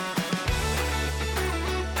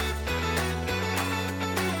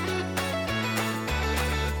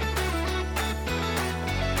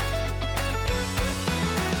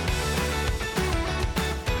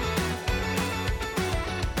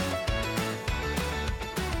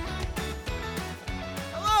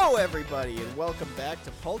Hello, everybody, and welcome back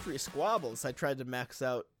to Poultry Squabbles. I tried to max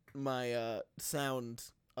out my sound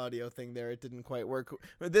audio thing there. It didn't quite work.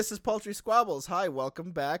 This is Poultry Squabbles. Hi,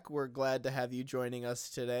 welcome back. We're glad to have you joining us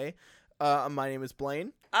today. My name is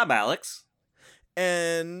Blaine. I'm Alex.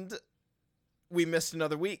 And we missed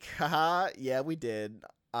another week. Haha, yeah, we did.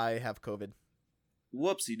 I have COVID.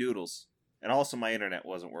 Whoopsie doodles. And also my internet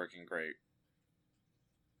wasn't working great.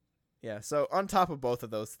 Yeah, so on top of both of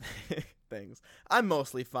those things, I'm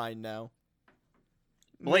mostly fine now.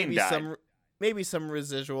 Blaine died. Maybe some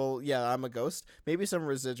residual, yeah, I'm a ghost. Maybe some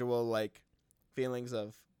residual, like, feelings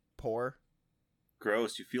of poor.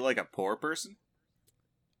 Gross. You feel like a poor person?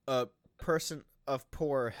 A person of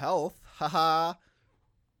poor health. Haha.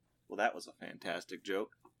 Well, that was a fantastic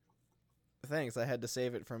joke. Thanks, I had to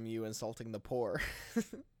save it from you insulting the poor.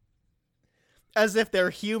 As if they're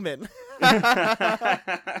human.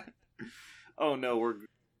 Oh no,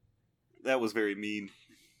 that was very mean.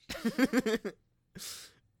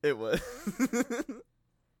 It was.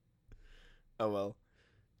 Oh well.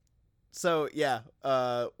 So yeah,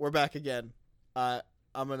 we're back again. I'm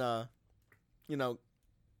gonna,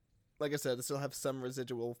 like I said, I still have some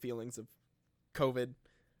residual feelings of COVID,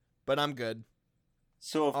 but I'm good.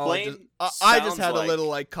 So if Blaine, I just had a little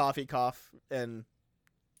like coffee cough and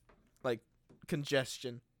like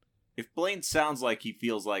congestion. If Blaine sounds like he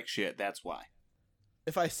feels like shit, that's why.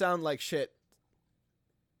 If I sound like shit,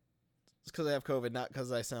 it's because I have COVID, not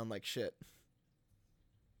because I sound like shit.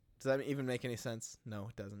 Does that even make any sense? No,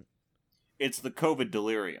 it doesn't. It's the COVID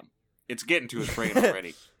delirium. It's getting to his brain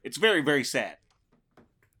already. It's very, very sad.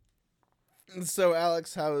 So,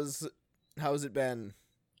 Alex, how's it been?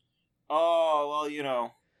 Oh,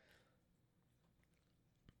 well,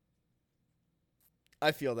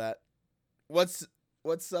 I feel that.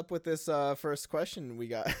 What's up with this first question we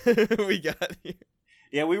got here?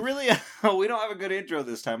 Yeah, we don't have a good intro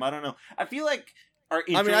this time. I don't know. I feel like our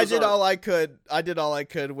intros I did all I could. I did all I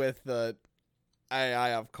could with the I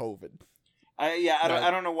have COVID.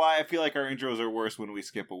 I don't know why I feel like our intros are worse when we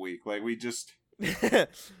skip a week. Like we just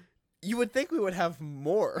You would think we would have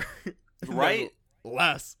more. Right?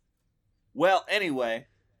 Less. Well, anyway,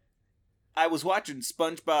 I was watching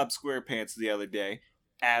SpongeBob SquarePants the other day,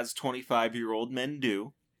 as 25-year-old men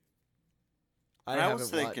do. I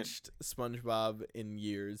haven't watched SpongeBob in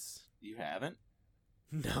years. You haven't?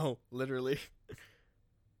 No, literally.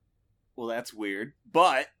 Well, that's weird.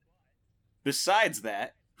 But, besides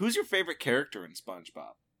that, who's your favorite character in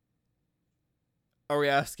SpongeBob? Are we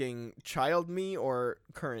asking child me or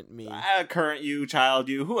current me? Current you, child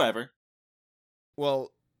you, whoever.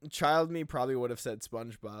 Well, child me probably would have said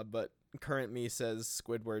SpongeBob, but current me says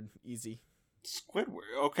Squidward. Easy.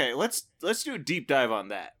 Squidward? Okay, let's do a deep dive on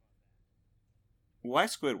that. Why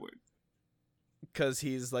Squidward? Because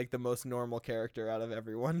he's like the most normal character out of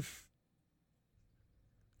everyone.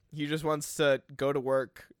 He just wants to go to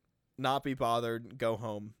work, not be bothered, go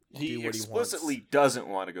home, do what he wants. He explicitly doesn't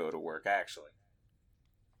want to go to work, actually.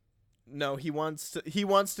 No, he wants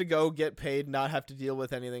to go get paid, not have to deal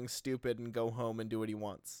with anything stupid, and go home and do what he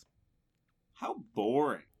wants. How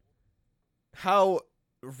boring. How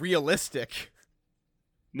realistic.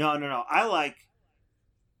 No. I like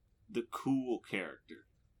the cool character.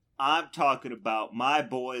 I'm talking about my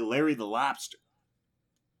boy Larry the Lobster.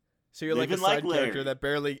 So you're like a side character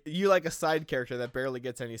that barely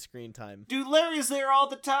gets any screen time. Dude, Larry's there all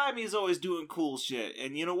the time. He's always doing cool shit.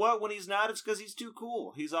 And you know what? When he's not, it's because he's too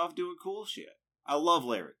cool. He's off doing cool shit. I love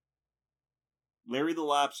Larry. Larry the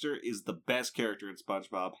Lobster is the best character in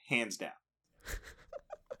SpongeBob, hands down.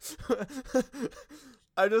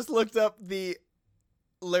 I just looked up the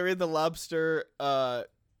Larry the Lobster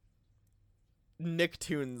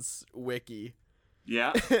Nicktoons wiki.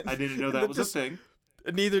 Yeah, I didn't know that was a thing.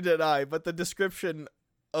 Neither did I, but the description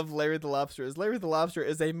of Larry the Lobster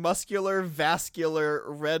is a muscular,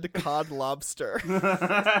 vascular, red cod lobster.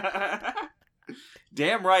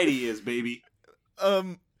 Damn right he is, baby.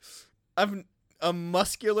 I'm a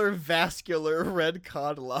muscular, vascular, red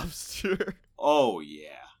cod lobster. Oh, yeah.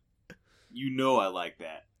 You know I like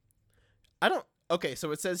that. Okay,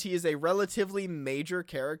 so it says he is a relatively major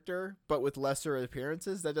character, but with lesser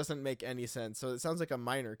appearances. That doesn't make any sense. So it sounds like a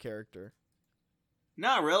minor character.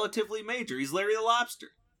 Nah, relatively major. He's Larry the Lobster.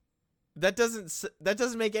 That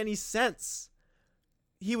doesn't make any sense.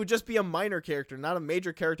 He would just be a minor character, not a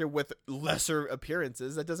major character with lesser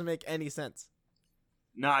appearances. That doesn't make any sense.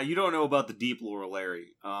 Nah, you don't know about the deep lore of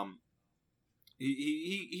Larry.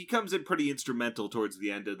 He comes in pretty instrumental towards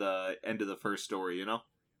the end of the first story, you know?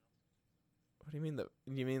 What do you mean?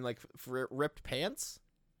 You mean like ripped pants?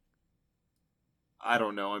 I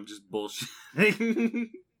don't know. I'm just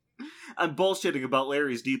bullshitting. I'm bullshitting about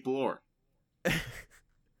Larry's deep lore.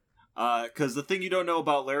 Because the thing you don't know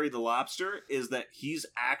about Larry the Lobster is that he's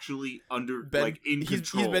actually in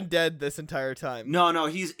control. He's been dead this entire time. No,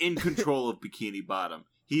 he's in control of Bikini Bottom.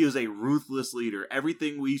 He is a ruthless leader.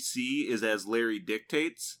 Everything we see is as Larry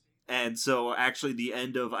dictates. And so actually the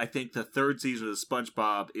end of, I think, the third season of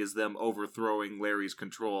SpongeBob is them overthrowing Larry's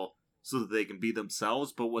control so that they can be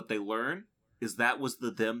themselves. But what they learn is that was the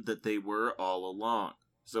them that they were all along.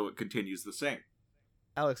 So it continues the same.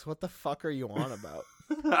 Alex, what the fuck are you on about?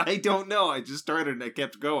 I don't know. I just started and I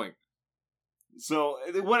kept going. So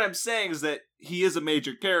what I'm saying is that he is a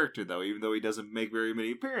major character, though, even though he doesn't make very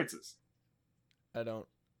many appearances.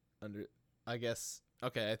 I guess.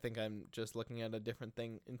 Okay, I think I'm just looking at a different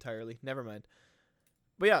thing entirely. Never mind.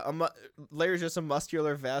 But yeah, Larry's just a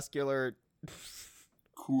muscular, vascular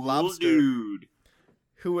cool lobster dude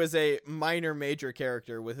who is a minor major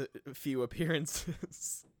character with a few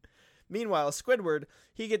appearances. Meanwhile, Squidward,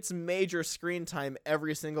 he gets major screen time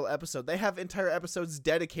every single episode. They have entire episodes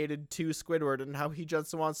dedicated to Squidward and how he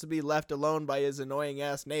just wants to be left alone by his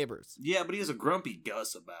annoying-ass neighbors. Yeah, but he's a grumpy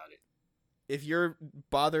Gus about it. If you're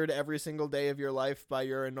bothered every single day of your life by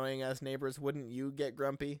your annoying-ass neighbors, wouldn't you get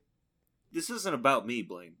grumpy? This isn't about me,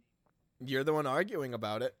 Blaine. You're the one arguing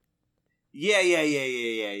about it. Yeah.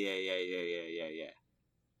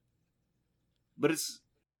 But it's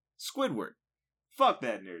Squidward. Fuck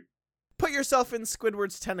that nerd. Put yourself in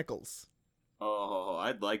Squidward's tentacles. Oh,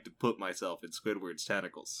 I'd like to put myself in Squidward's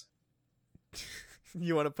tentacles.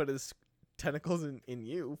 You want to put his tentacles in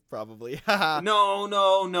you, probably.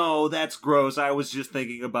 No, that's gross. I was just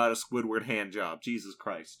thinking about a Squidward hand job. Jesus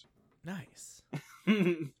Christ. Nice.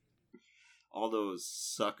 All those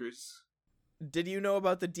suckers. Did you know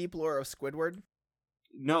about the deep lore of Squidward?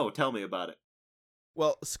 No, tell me about it.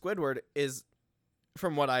 Well, Squidward is,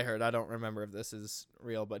 from what I heard, I don't remember if this is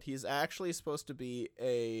real, but he's actually supposed to be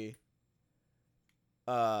an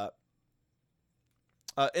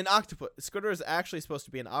octopus. Squidward is actually supposed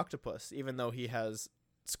to be an octopus, even though he has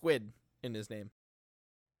squid in his name.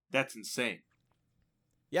 That's insane.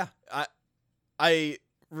 Yeah, I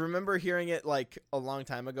remember hearing it like a long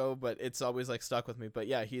time ago, but it's always like stuck with me. But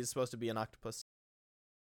yeah, he's supposed to be an octopus.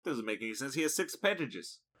 Doesn't make any sense. He has 6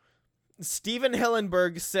 appendages. Steven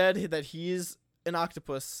Hillenburg said that he's an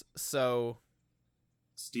octopus, so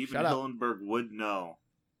Steven Hillenburg would know.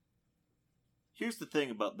 Here's the thing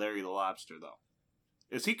about Larry the Lobster, though,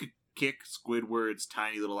 is he could kick Squidward's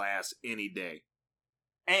tiny little ass any day.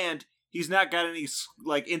 And he's not got any,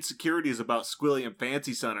 like, insecurities about Squilly and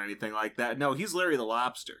Fancy Son or anything like that. No, he's Larry the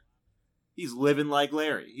Lobster. He's living like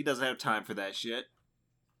Larry. He doesn't have time for that shit.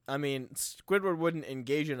 I mean, Squidward wouldn't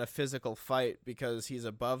engage in a physical fight because he's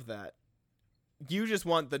above that. You just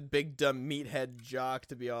want the big dumb meathead jock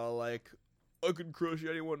to be all like, I could crush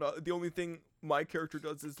anyone. The only thing my character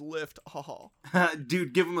does is lift. Haha.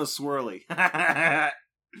 Dude, give him a swirly.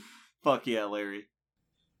 Fuck yeah, Larry.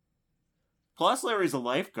 Plus, Larry's a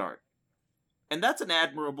lifeguard. And that's an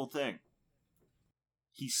admirable thing.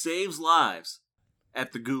 He saves lives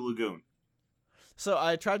at the Goo Lagoon. So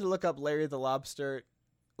I tried to look up Larry the Lobster,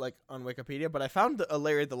 like, on Wikipedia, but I found a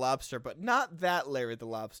Larry the Lobster, but not that Larry the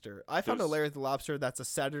Lobster. I found a Larry the Lobster that's a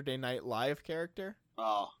Saturday Night Live character.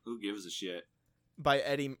 Oh, who gives a shit? By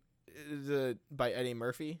Eddie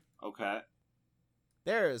Murphy. Okay.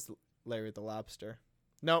 There is Larry the Lobster.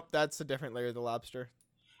 Nope, that's a different Larry the Lobster.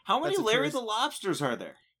 How many Larry the Lobsters are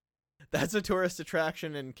there? That's a tourist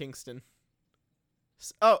attraction in Kingston.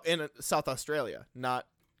 Oh, in South Australia, not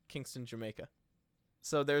Kingston, Jamaica.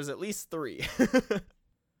 So there's at least 3.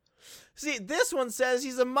 See, this one says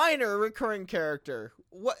he's a minor recurring character.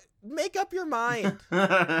 What? Make up your mind.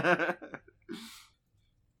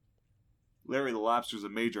 Larry the Lobster's a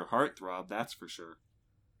major heartthrob, that's for sure.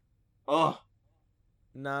 Ugh.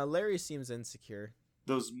 Nah, Larry seems insecure.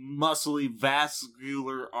 Those muscly,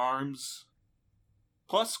 vascular arms.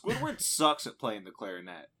 Plus, Squidward sucks at playing the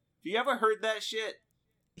clarinet. Have you ever heard that shit?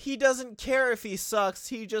 He doesn't care if he sucks.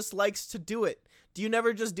 He just likes to do it. Do you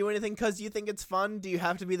never just do anything because you think it's fun? Do you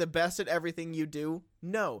have to be the best at everything you do?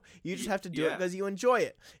 No. You just have to do it because you enjoy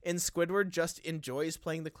it. And Squidward just enjoys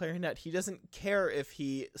playing the clarinet. He doesn't care if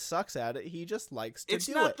he sucks at it. He just likes to do it. It's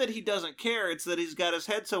not that he doesn't care. It's that he's got his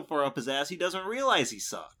head so far up his ass he doesn't realize he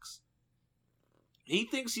sucks. He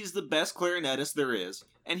thinks he's the best clarinetist there is,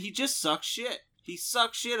 and he just sucks shit. He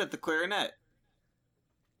sucks shit at the clarinet.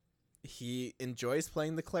 He enjoys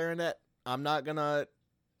playing the clarinet. I'm not gonna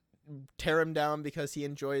tear him down because he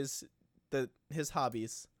enjoys his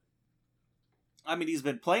hobbies. I mean, he's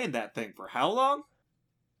been playing that thing for how long?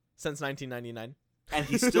 Since 1999. And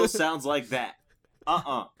he still sounds like that.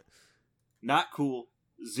 Not cool.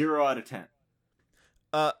 0 out of 10.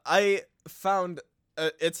 I found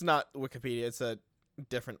it's not Wikipedia; it's a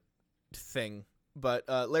different thing. But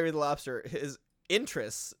Larry the Lobster, his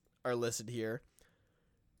interests are listed here: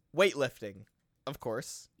 weightlifting, of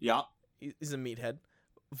course. Yeah. He's a meathead.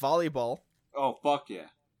 Volleyball, Oh, fuck yeah.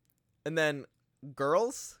 and then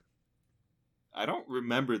girls. I don't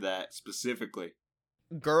remember that specifically.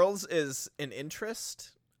 Girls is an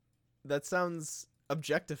interest. That sounds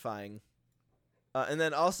objectifying. And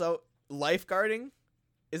then also lifeguarding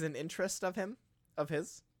is an interest of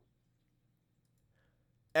his.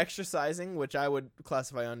 Exercising, which I would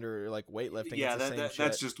classify under like weightlifting. Yeah, it's the same shit.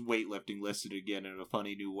 that's just weightlifting listed again in a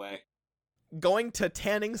funny new way. Going to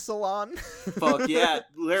tanning salon. Fuck yeah,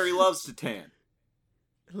 Larry loves to tan.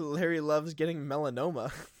 Larry loves getting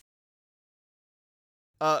melanoma.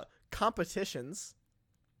 Competitions.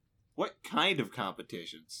 What kind of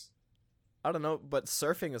competitions? I don't know, but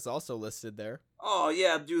surfing is also listed there. Oh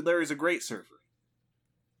yeah, dude, Larry's a great surfer.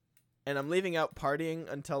 And I'm leaving out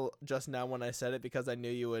partying until just now when I said it because I knew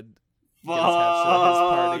you would get attached to his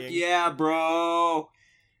Fuck partying. yeah, bro.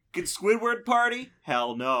 Can Squidward party?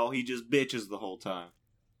 Hell no, he just bitches the whole time.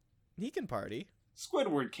 He can party.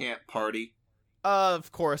 Squidward can't party.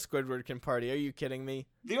 Of course Squidward can party. Are you kidding me?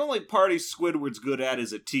 The only party Squidward's good at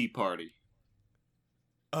is a tea party.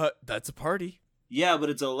 That's a party. Yeah, but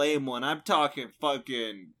it's a lame one. I'm talking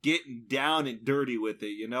fucking getting down and dirty with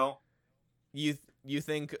it, you know? You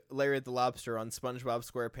think Larry the Lobster on SpongeBob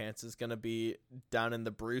SquarePants is gonna be down in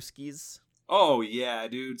the brewskis? Oh yeah,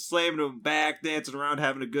 dude. Slamming them back, dancing around,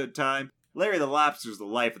 having a good time. Larry the Lobster's the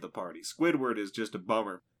life of the party. Squidward is just a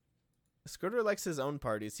bummer. Squidward likes his own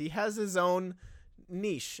parties. He has his own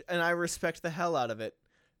niche, and I respect the hell out of it.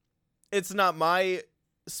 It's not my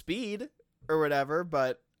speed or whatever,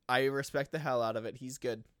 but I respect the hell out of it. He's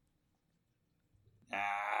good.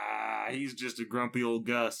 He's just a grumpy old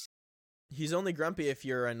Gus. He's only grumpy if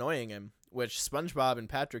you're annoying him, which SpongeBob and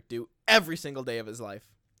Patrick do every single day of his life.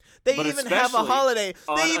 They But even have a especially holiday.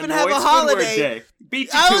 on They even Annoyed have a Squidward holiday. Day.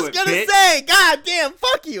 Beat you I to was it, gonna bitch. say, God damn,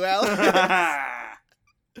 fuck you, Alex.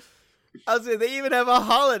 I was saying they even have a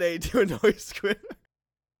holiday to annoy Squidward.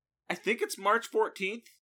 I think it's March 14th.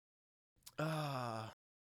 Ah.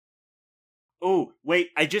 Oh,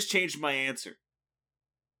 wait, I just changed my answer.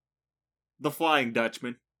 The Flying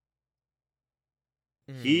Dutchman.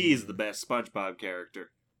 He's the best SpongeBob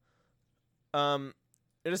character.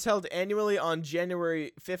 It is held annually on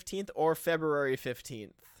January 15th or February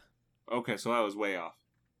 15th. Okay, so I was way off.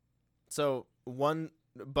 So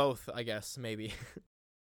both, I guess, maybe.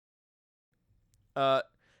 The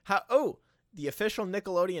official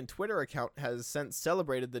Nickelodeon Twitter account has since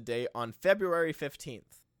celebrated the day on February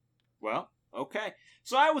 15th. Well, okay.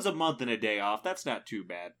 So I was a month and a day off. That's not too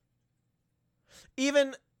bad.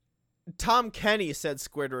 Even Tom Kenny said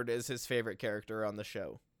Squidward is his favorite character on the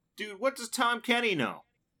show. Dude, what does Tom Kenny know?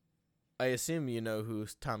 I assume you know who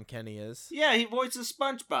Tom Kenny is. Yeah, he voices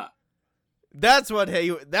SpongeBob. That's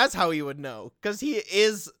how he would know, because he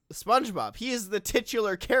is SpongeBob. He is the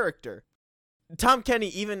titular character. Tom Kenny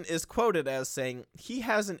even is quoted as saying, he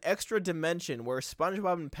has an extra dimension where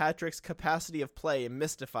SpongeBob and Patrick's capacity of play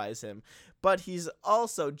mystifies him, but he's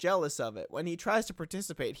also jealous of it. When he tries to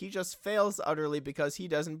participate, he just fails utterly because he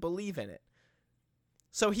doesn't believe in it.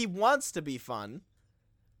 So he wants to be fun,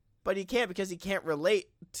 but he can't because he can't relate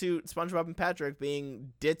to SpongeBob and Patrick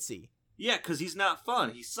being ditzy. Yeah, because he's not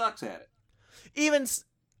fun. He sucks at it. Even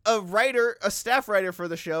a staff writer for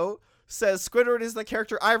the show, says Squidward is the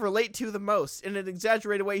character I relate to the most. In an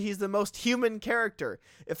exaggerated way, he's the most human character.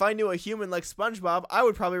 If I knew a human like SpongeBob, I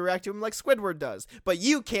would probably react to him like Squidward does. But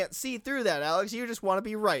you can't see through that, Alex. You just want to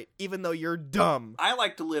be right, even though you're dumb. I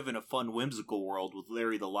like to live in a fun, whimsical world with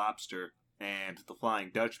Larry the Lobster and the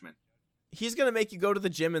Flying Dutchman. He's going to make you go to the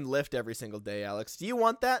gym and lift every single day, Alex. Do you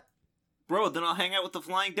want that? Bro, then I'll hang out with the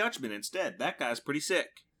Flying Dutchman instead. That guy's pretty sick.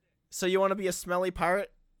 So you want to be a smelly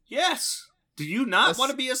pirate? Yes! Do you not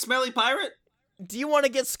want to be a smelly pirate? Do you want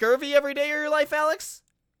to get scurvy every day of your life, Alex?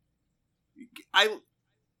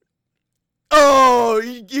 Oh,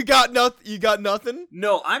 you got nothing. You got nothing.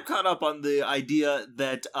 No, I'm caught up on the idea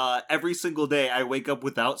that every single day I wake up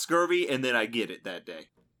without scurvy, and then I get it that day.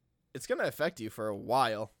 It's gonna affect you for a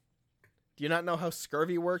while. Do you not know how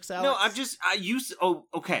scurvy works, Alex? No,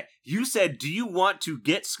 okay. You said, do you want to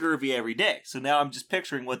get scurvy every day? So now I'm just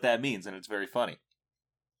picturing what that means, and it's very funny.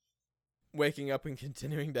 Waking up and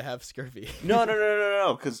continuing to have scurvy. No,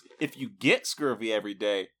 because if you get scurvy every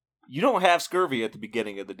day, you don't have scurvy at the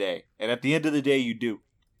beginning of the day, and at the end of the day, you do.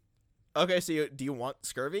 Okay, so do you want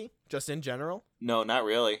scurvy, just in general? No, not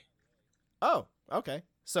really. Oh, okay.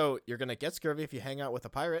 So you're gonna get scurvy if you hang out with a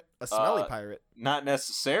pirate, a smelly pirate. Not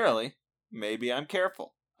necessarily. Maybe I'm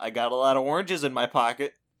careful. I got a lot of oranges in my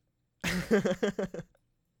pocket.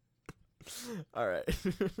 All right.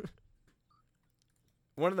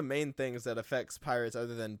 One of the main things that affects pirates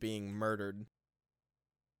other than being murdered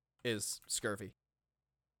is scurvy.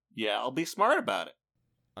 Yeah, I'll be smart about it.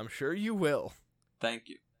 I'm sure you will. Thank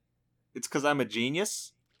you. It's because I'm a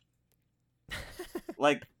genius?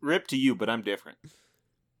 Like, rip to you, but I'm different.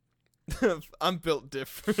 I'm built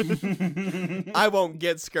different. I won't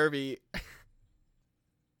get scurvy.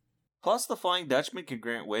 Plus, the Flying Dutchman can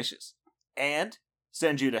grant wishes. And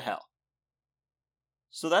send you to hell.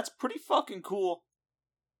 So that's pretty fucking cool.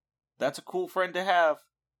 That's a cool friend to have.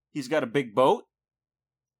 He's got a big boat.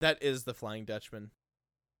 That is the Flying Dutchman.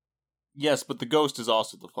 Yes, but the ghost is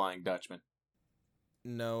also the Flying Dutchman.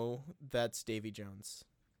 No, that's Davy Jones.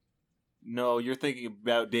 No, you're thinking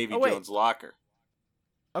about Davy Jones' locker.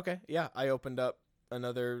 Okay, yeah, I opened up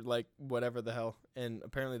another, like, whatever the hell, and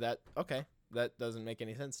apparently that doesn't make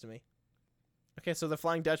any sense to me. Okay, so the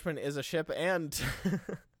Flying Dutchman is a ship and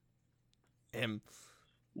him.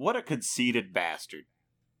 What a conceited bastard.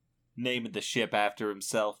 Naming the ship after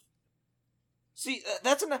himself. See,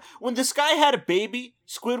 that's enough. When this guy had a baby,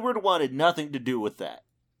 Squidward wanted nothing to do with that.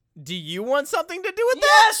 Do you want something to do with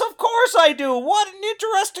that? Yes, of course I do. What an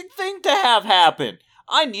interesting thing to have happen.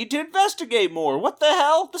 I need to investigate more. What the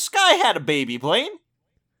hell? The Sky had a baby, Blaine.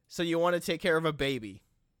 So you want to take care of a baby?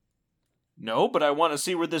 No, but I want to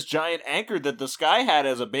see where this giant anchor that the Sky had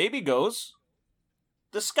as a baby goes.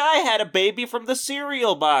 The Sky had a baby from the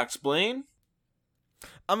cereal box, Blaine.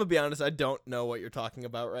 I'm gonna be honest, I don't know what you're talking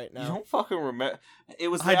about right now. You don't fucking remember. It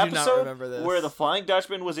was the I do not episode remember this. where the Flying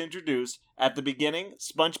Dutchman was introduced. At the beginning,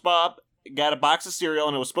 SpongeBob got a box of cereal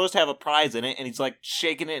and it was supposed to have a prize in it, and he's like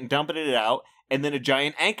shaking it and dumping it out, and then a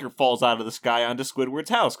giant anchor falls out of the sky onto Squidward's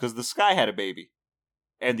house because the Sky had a baby.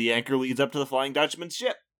 And the anchor leads up to the Flying Dutchman's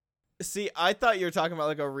ship. See, I thought you were talking about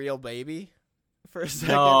like a real baby for a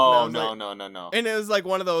second. No. And it was like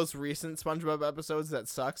one of those recent SpongeBob episodes that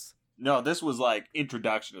sucks. No, this was like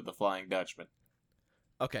introduction of the Flying Dutchman.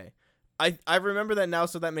 Okay. I remember that now,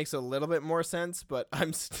 so that makes a little bit more sense, but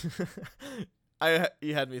I'm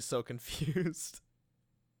you had me so confused.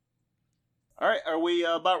 All right, are we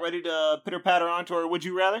about ready to pitter-patter on to our Would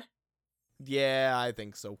You Rather? Yeah, I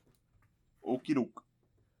think so. Okie doke.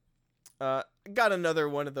 Got another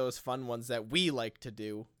one of those fun ones that we like to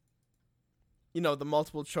do. You know, the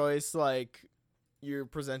multiple choice, like, you're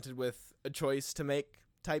presented with a choice to make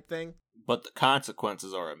type thing. But the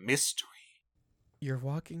consequences are a mystery. You're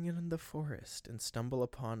walking in the forest and stumble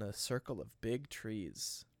upon a circle of big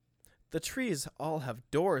trees. The trees all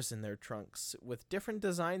have doors in their trunks with different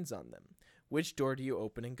designs on them. Which door do you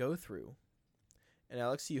open and go through? And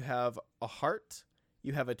Alex, you have a heart,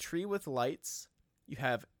 you have a tree with lights, you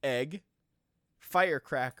have egg,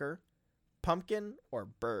 firecracker, pumpkin, or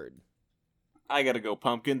bird. I gotta go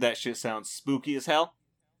pumpkin. That shit sounds spooky as hell.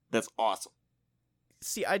 That's awesome.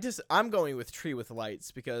 See, I'm going with tree with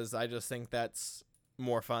lights because I just think that's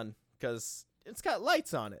more fun because it's got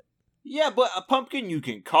lights on it. Yeah, but a pumpkin you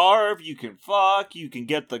can carve, you can fuck, you can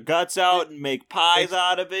get the guts out and make pies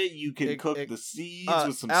out of it. You can cook the seeds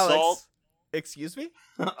with some Alex, salt. Excuse me?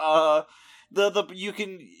 You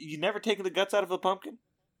never taken the guts out of a pumpkin?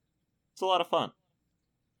 It's a lot of fun.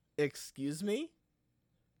 Excuse me?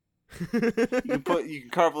 You can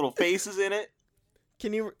carve little faces in it.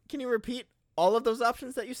 Can you repeat all of those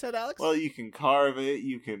options that you said, Alex? Well, you can carve it,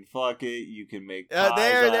 you can fuck it, you can make pies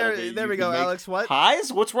out of it. There we go, Alex. What?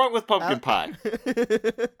 Pies? What's wrong with pumpkin pie?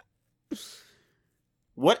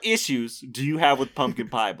 What issues do you have with pumpkin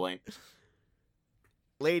pie, Blaine?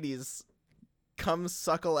 Ladies, come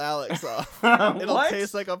suckle Alex off.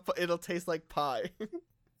 It'll taste like pie.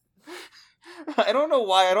 I don't know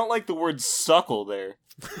why I don't like the word suckle there.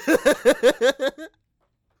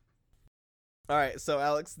 Alright, so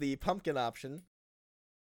Alex, the pumpkin option.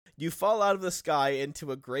 You fall out of the sky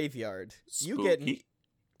into a graveyard. Spooky.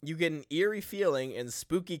 You get an eerie feeling and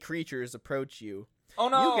spooky creatures approach you. Oh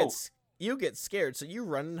no! You get scared, so you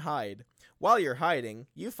run and hide. While you're hiding,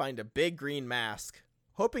 you find a big green mask.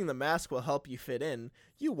 Hoping the mask will help you fit in,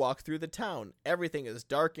 you walk through the town. Everything is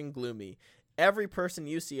dark and gloomy. Every person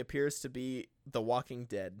you see appears to be the Walking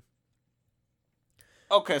Dead.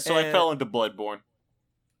 Okay, so I fell into Bloodborne.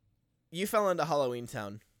 You fell into Halloween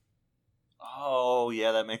Town. Oh,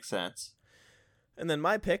 yeah, that makes sense. And then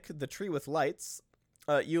my pick, the tree with lights.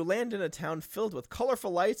 You land in a town filled with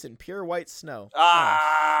colorful lights and pure white snow.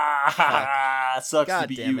 Sucks God to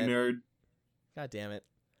be damn you, it. nerd. God damn it.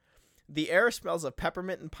 The air smells of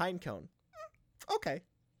peppermint and pine cone. Okay.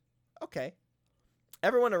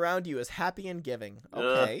 Everyone around you is happy and giving.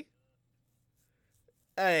 Okay.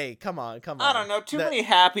 Hey, come on. I don't know. Too many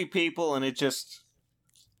happy people, and it just...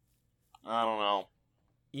 I don't know.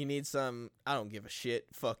 You need some... I don't give a shit.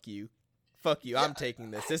 Fuck you. Fuck you. I'm taking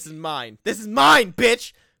this. This is mine. This is mine,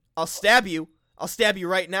 bitch! I'll stab you. I'll stab you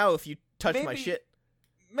right now if you touch my shit.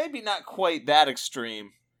 Maybe not quite that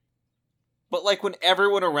extreme. But like when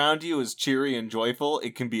everyone around you is cheery and joyful,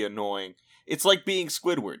 it can be annoying. It's like being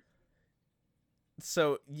Squidward.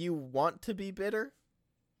 So, you want to be bitter?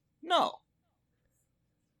 No.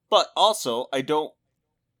 But also, I don't...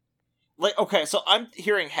 Like, okay, so I'm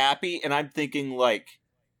hearing happy, and I'm thinking, like...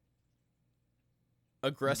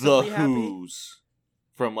 Aggressively the happy? Who's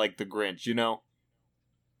from, like, The Grinch, you know?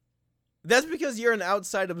 That's because you're an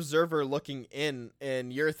outside observer looking in,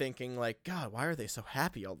 and you're thinking, like, God, why are they so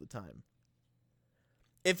happy all the time?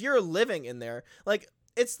 If you're living in there, like...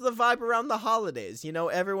 It's the vibe around the holidays, you know.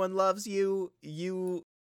 Everyone loves you. You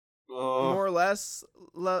more or less.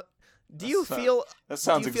 Do you feel? That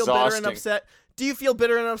sounds do you feel exhausting. bitter and upset? Do you feel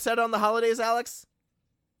bitter and upset on the holidays, Alex?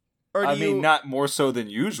 Or I mean, not more so than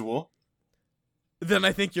usual. Then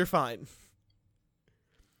I think you're fine.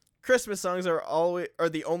 Christmas songs are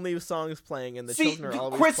the only songs playing, and the children are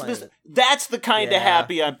always Christmas. playing it. That's the kind of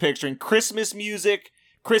happy I'm picturing. Christmas music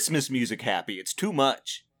happy. It's too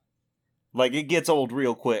much. Like, it gets old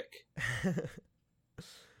real quick.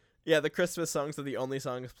 Yeah, the Christmas songs are the only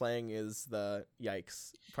songs playing is the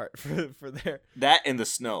yikes part for there. That and the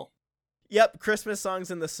snow. Yep, Christmas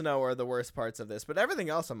songs in the snow are the worst parts of this, but everything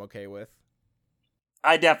else I'm okay with.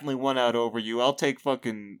 I definitely won out over you. I'll take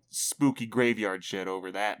fucking spooky graveyard shit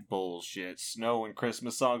over that bullshit. Snow and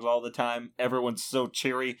Christmas songs all the time. Everyone's so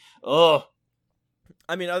cheery. Ugh.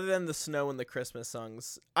 I mean, other than the snow and the Christmas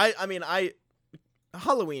songs,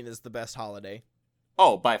 Halloween is the best holiday.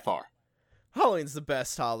 Oh, by far. Halloween's the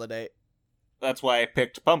best holiday. That's why I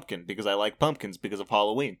picked pumpkin, because I like pumpkins because of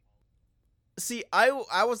Halloween. See, I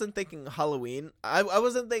wasn't thinking Halloween. I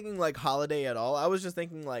wasn't thinking, like, holiday at all. I was just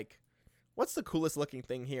thinking, like, what's the coolest looking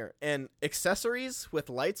thing here? And accessories with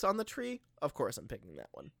lights on the tree? Of course I'm picking that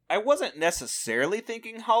one. I wasn't necessarily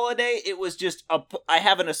thinking holiday. It was just, I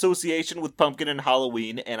have an association with pumpkin and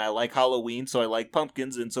Halloween, and I like Halloween, so I like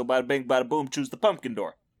pumpkins, and so bada bing, bada boom, choose the pumpkin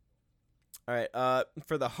door. Alright,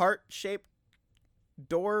 for the heart-shaped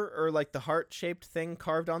door, or, like, the heart-shaped thing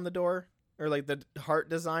carved on the door, or, like, the heart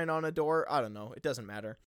design on a door, I don't know. It doesn't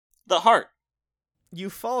matter. The heart. You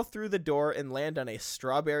fall through the door and land on a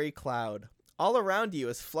strawberry cloud. All around you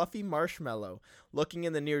is fluffy marshmallow. Looking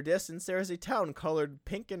in the near distance, there is a town colored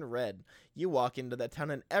pink and red. You walk into that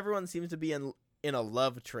town and everyone seems to be in a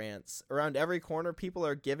love trance. Around every corner, people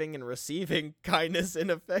are giving and receiving kindness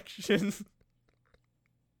and affection.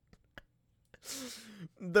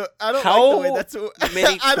 I don't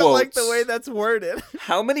like the way that's worded.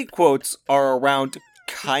 How many quotes are around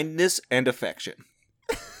kindness and affection?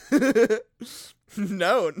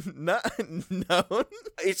 No.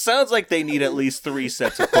 It sounds like they need at least 3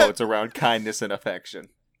 sets of quotes around kindness and affection.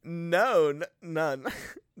 No, none.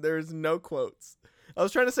 There's no quotes. I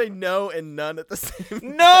was trying to say no and none at the same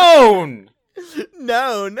time. Known!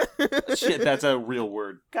 Known. Shit, that's a real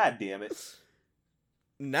word. God damn it.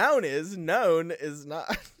 Known is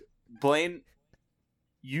not. Blaine,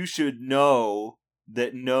 you should know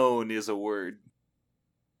that known is a word.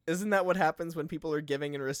 Isn't that what happens when people are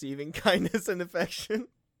giving and receiving kindness and affection?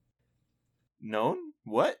 Known?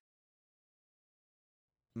 What?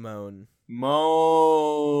 Moan.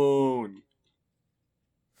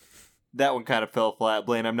 That one kind of fell flat,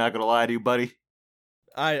 Blaine. I'm not going to lie to you, buddy.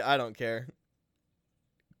 I don't care.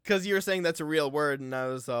 Because you were saying that's a real word, and I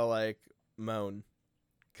was all like, moan.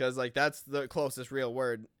 Because, like, that's the closest real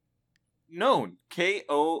word. Known.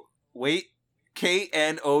 K-N-O-W-N.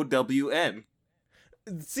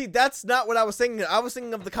 See, that's not what I was thinking. I was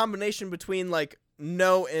thinking of the combination between, like,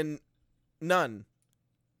 no and none.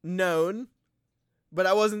 Known. But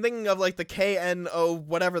I wasn't thinking of, like, the K-N-O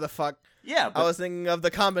whatever the fuck. Yeah, but... I was thinking of the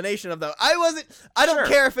combination of the... I don't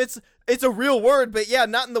care if it's a real word, but yeah,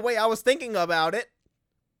 not in the way I was thinking about it.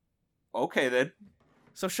 Okay, then.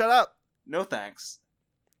 So shut up. No thanks.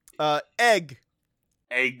 Egg.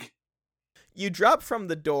 Egg. You drop from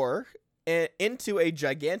the door into a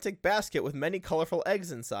gigantic basket with many colorful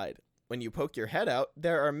eggs inside. When you poke your head out,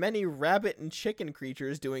 there are many rabbit and chicken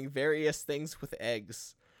creatures doing various things with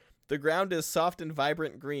eggs. The ground is soft and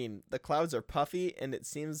vibrant green. The clouds are puffy, and it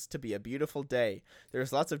seems to be a beautiful day.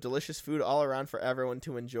 There's lots of delicious food all around for everyone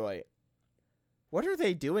to enjoy. What are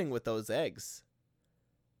they doing with those eggs?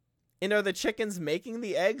 And are the chickens making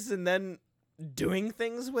the eggs and then doing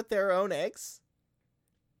things with their own eggs?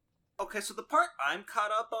 Okay, so the part I'm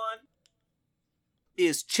caught up on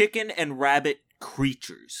is chicken and rabbit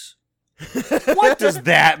creatures. What does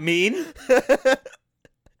that mean?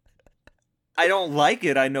 I don't like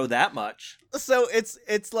it, I know that much. So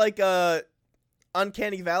it's like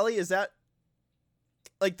Uncanny Valley, is that?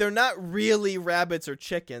 Like, they're not really rabbits or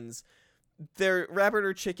chickens. They're rabbit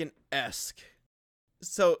or chicken-esque.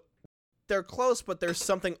 So they're close, but there's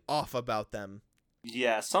something off about them.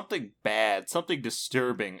 Yeah, something bad, something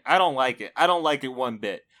disturbing. I don't like it. I don't like it one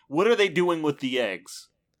bit. What are they doing with the eggs?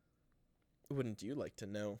 Wouldn't you like to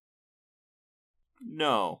know?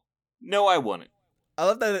 No. No, I wouldn't. I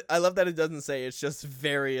love that it doesn't say, it's just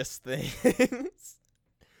various things.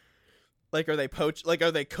 Like, are they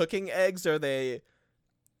are they cooking eggs? Are they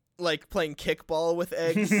like playing kickball with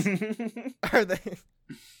eggs? Are they?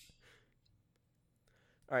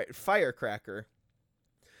 All right, firecracker.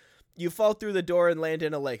 You fall through the door and land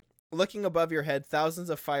in a lake. Looking above your head, thousands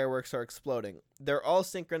of fireworks are exploding. They're all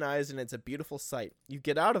synchronized and it's a beautiful sight. You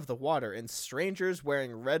get out of the water and strangers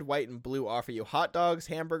wearing red, white, and blue offer you hot dogs,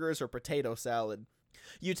 hamburgers, or potato salad.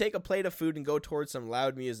 You take a plate of food and go towards some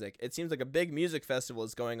loud music. It seems like a big music festival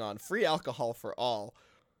is going on. Free alcohol for all.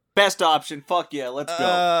 Best option. Fuck yeah, let's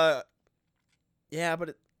go. Yeah,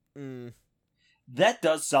 but That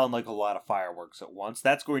does sound like a lot of fireworks at once.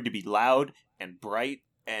 That's going to be loud and bright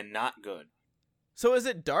and not good. So is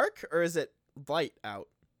it dark or is it light out?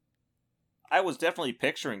 I was definitely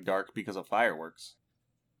picturing dark because of fireworks.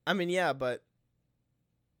 I mean, yeah, but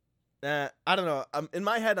I don't know. In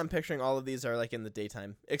my head, I'm picturing all of these are like in the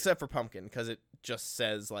daytime, except for Pumpkin, because it just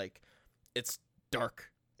says like it's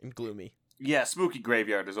dark and gloomy. Yeah, Spooky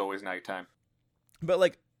Graveyard is always nighttime. But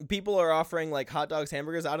like people are offering like hot dogs,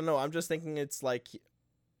 hamburgers. I don't know. I'm just thinking it's like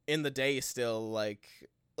in the day still, like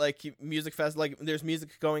music fest. Like there's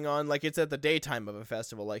music going on. Like it's at the daytime of a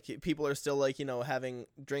festival. Like people are still like having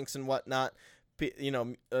drinks and whatnot.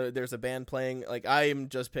 There's a band playing. Like I am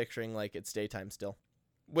just picturing like it's daytime still.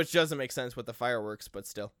 Which doesn't make sense with the fireworks, but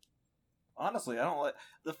still. Honestly, I don't like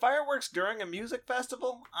the fireworks during a music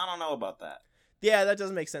festival. I don't know about that. Yeah, that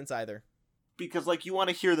doesn't make sense either. Because, like, you want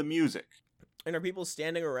to hear the music. And are people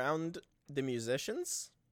standing around the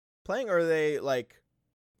musicians playing, or are they, like,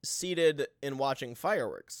 seated and watching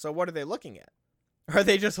fireworks? So what are they looking at? Are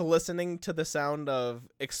they just listening to the sound of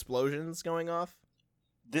explosions going off?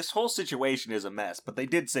 This whole situation is a mess, but they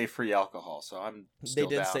did say free alcohol, so I'm still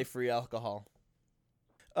They did down. say free alcohol.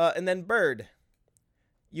 And then bird.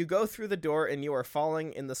 You go through the door and you are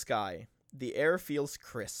falling in the sky. The air feels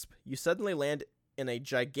crisp. You suddenly land in a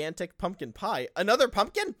gigantic pumpkin pie. Another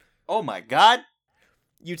pumpkin? Oh my god!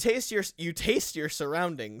 You taste your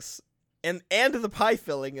surroundings. And the pie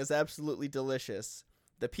filling is absolutely delicious.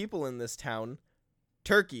 The people in this town,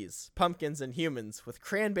 turkeys, pumpkins, and humans with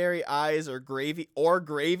cranberry eyes or gravy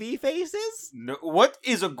faces? No, what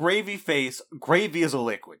is a gravy face? Gravy is a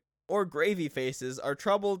liquid. Or gravy faces are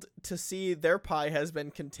troubled to see their pie has been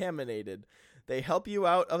contaminated. They help you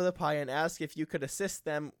out of the pie and ask if you could assist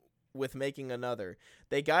them with making another.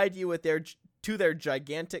 They guide you to their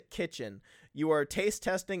gigantic kitchen. You are taste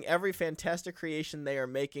testing every fantastic creation they are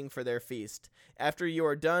making for their feast. After you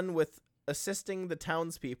are done with assisting the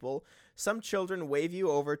townspeople, some children wave you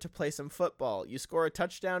over to play some football. You score a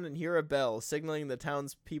touchdown and hear a bell signaling the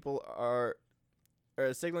townspeople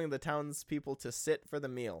to sit for the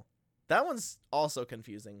meal. That one's also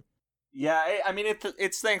confusing. Yeah, I mean,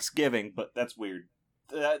 it's Thanksgiving, but that's weird.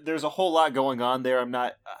 There's a whole lot going on there.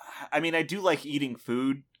 I do like eating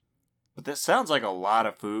food, but this sounds like a lot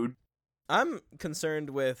of food. I'm concerned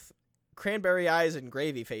with cranberry eyes and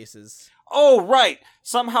gravy faces. Oh, right!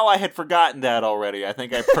 Somehow I had forgotten that already. I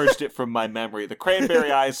think I purged it from my memory. The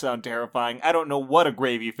cranberry eyes sound terrifying. I don't know what a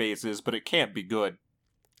gravy face is, but it can't be good.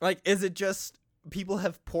 Like, is it just people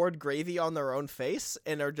have poured gravy on their own face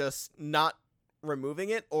and are just not removing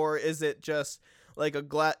it, or is it just like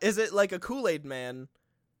is it like a Kool-Aid man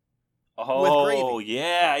with gravy? Oh,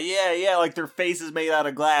 yeah, like their face is made out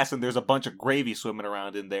of glass and there's a bunch of gravy swimming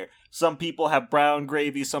around in there. Some people have brown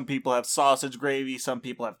gravy, some people have sausage gravy, some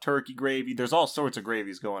people have turkey gravy. There's all sorts of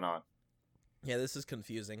gravies going on. Yeah, this is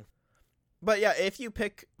confusing. But yeah, if you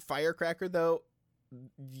pick firecracker though,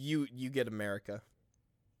 you get America.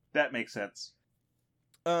 That makes sense.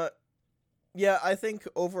 Yeah, I think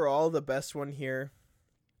overall the best one here,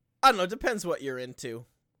 I don't know, depends what you're into.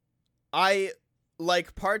 I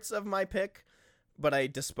like parts of my pick, but I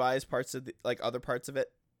despise parts of other parts of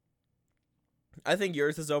it. I think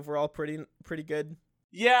yours is overall pretty good.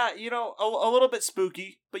 Yeah, a little bit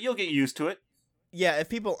spooky, but you'll get used to it. Yeah, if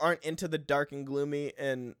people aren't into the dark and gloomy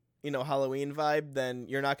and, Halloween vibe, then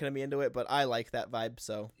you're not going to be into it, but I like that vibe,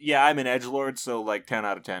 so. Yeah, I'm an edgelord, so like 10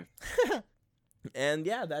 out of 10. And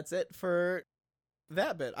yeah, that's it for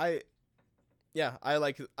that bit. I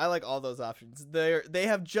like all those options. They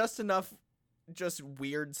have just enough just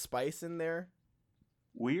weird spice in there,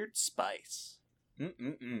 Weird spice.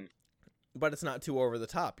 but it's not too over the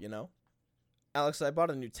top, you know? Alex, I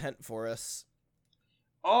bought a new tent for us.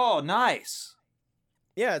 Oh, nice.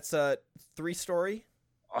 Yeah, it's a 3-story.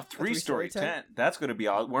 A three-story tent. That's going to be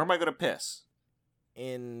odd. Where am I going to piss?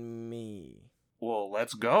 In me. Well,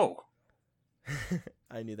 let's go.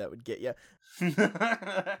 I knew that would get you.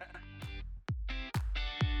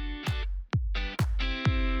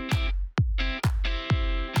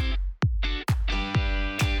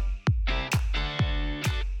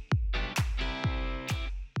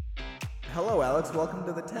 Hello, Alex. Welcome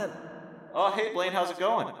to the tent. Oh, hey, Blaine, how's it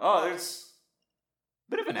going? Oh, there's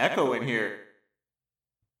a bit of an echo in here.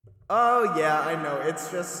 Oh, yeah, I know. It's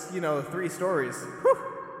just, 3 stories. Whew.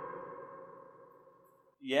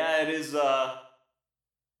 Yeah, it is,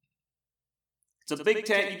 it's a big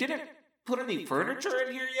tent. You didn't put any furniture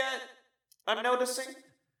in here yet? I'm noticing.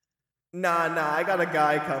 Nah, I got a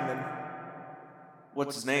guy coming.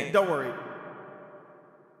 What's his name? Don't worry.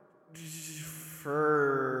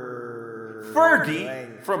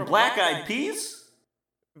 Fergie from Black Eyed Peas?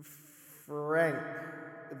 Frank.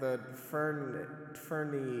 The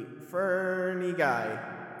Fernie guy.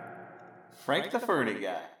 Frank the Fernie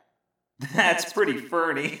guy. That's pretty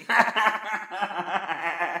ferny.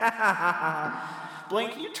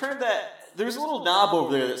 Blaine, can you turn that... There's a little knob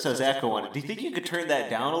over there that says echo on it. Do you think you could turn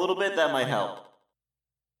that down a little bit? That might help.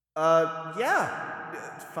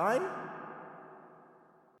 Yeah. Fine.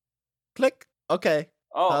 Click. Okay.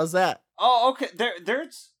 Oh. How's that? Oh, okay.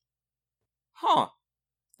 There's... Huh.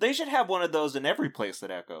 They should have one of those in every place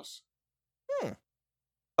that echoes.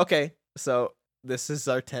 Okay, so this is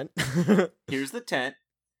our tent. Here's the tent.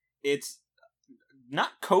 It's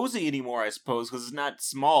not cozy anymore, I suppose, because it's not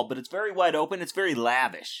small, but it's very wide open. It's very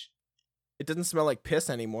lavish. It doesn't smell like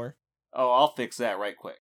piss anymore. Oh, I'll fix that right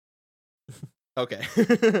quick. Okay.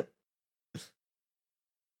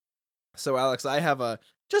 So, Alex, I have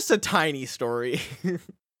just a tiny story.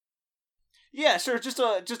 Yeah, sure. Just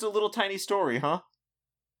a little tiny story, huh?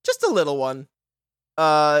 Just a little one.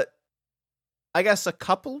 I guess a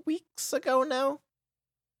couple weeks ago now.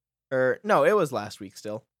 Or no, it was last week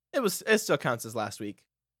still. It still counts as last week.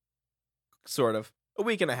 Sort of. A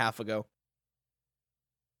week and a half ago.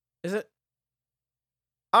 Is it?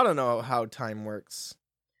 I don't know how time works.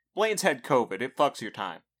 Blaine's had COVID. It fucks your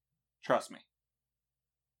time. Trust me.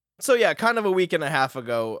 So yeah, kind of a week and a half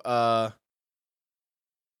ago, I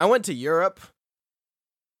went to Europe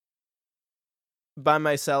by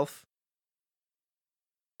myself,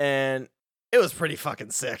 and it was pretty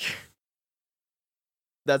fucking sick.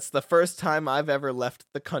 That's the first time I've ever left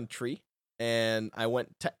the country, and I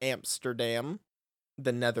went to Amsterdam,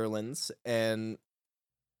 the Netherlands, and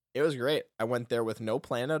it was great. I went there with no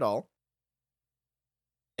plan at all,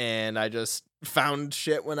 and I just found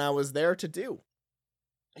shit when I was there to do.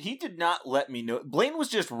 He did not let me know. Blaine was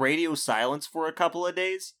just radio silence for a couple of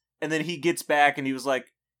days, and then he gets back and he was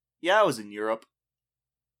like, yeah, I was in Europe.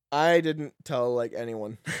 I didn't tell,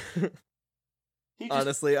 anyone.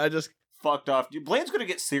 Honestly, I just... fucked off. Dude, Blaine's gonna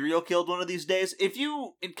get serial killed one of these days. If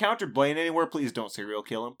you encounter Blaine anywhere, please don't serial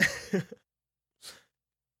kill him.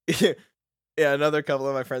 Yeah, another couple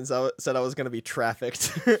of my friends said I was gonna be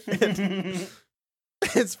trafficked.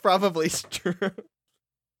 It's probably true.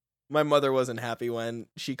 My mother wasn't happy when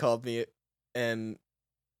she called me and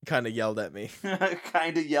kind of yelled at me.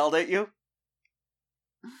 Kind of yelled at you?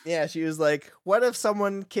 Yeah, she was like, what if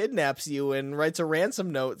someone kidnaps you and writes a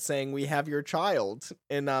ransom note saying we have your child?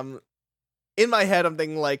 And in my head, I'm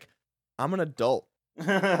thinking I'm an adult.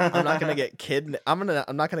 I'm not gonna get I'm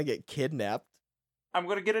not gonna get kidnapped. I'm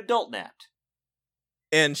gonna get adult napped.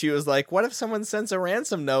 And she was like, what if someone sends a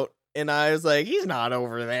ransom note? And I was like, he's not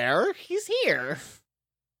over there. He's here.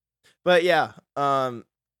 But yeah, I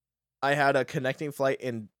had a connecting flight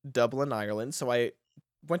in Dublin, Ireland. So I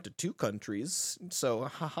went to 2 countries. So,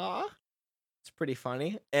 haha. It's pretty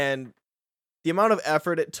funny. And the amount of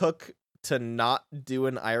effort it took to not do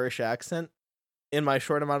an Irish accent in my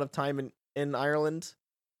short amount of time in Ireland,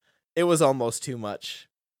 it was almost too much.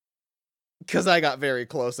 Because I got very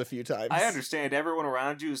close a few times. I understand. Everyone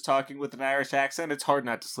around you is talking with an Irish accent. It's hard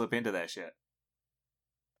not to slip into that shit.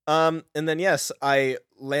 And then, yes, I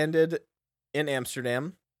landed in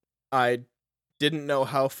Amsterdam. I didn't know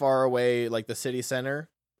how far away, the city center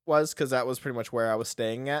was, because that was pretty much where I was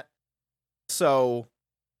staying at. So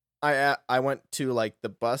I went to, the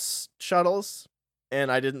bus shuttles,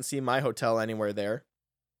 and I didn't see my hotel anywhere there.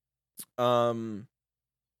 Yeah,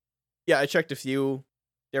 I checked a few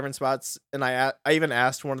different spots. And I even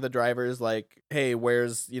asked one of the drivers, like, hey,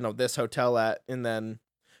 where's, this hotel at? And then,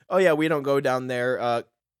 oh yeah, we don't go down there.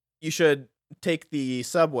 You should take the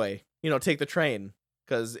subway, take the train,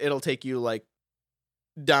 because it'll take you like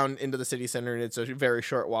down into the city center, and it's a very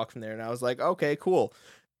short walk from there. And I was like, okay, cool.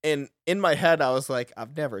 And in my head, I was like,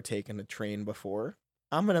 I've never taken a train before.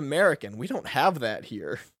 I'm an American. We don't have that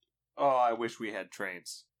here. Oh, I wish we had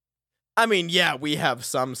trains. I mean, yeah, we have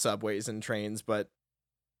some subways and trains, but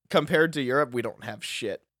compared to Europe, we don't have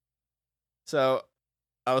shit. So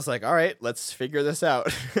I was like, all right, let's figure this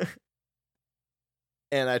out.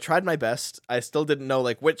 And I tried my best. I still didn't know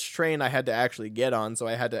like which train I had to actually get on, so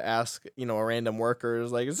I had to ask, a random worker,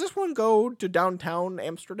 like, "Does this one go to downtown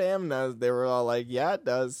Amsterdam?" And they were all like, "Yeah, it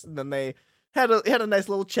does." And then they had a nice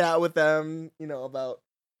little chat with them, about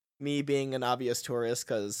me being an obvious tourist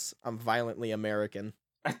because I'm violently American.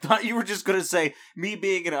 I thought you were just gonna say me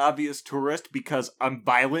being an obvious tourist because I'm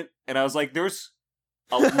violent, and I was like, "There's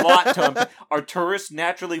a lot to Are tourists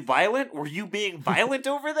naturally violent? Were you being violent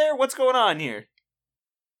over there? What's going on here?"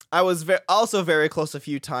 I was also very close a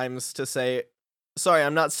few times to say, sorry,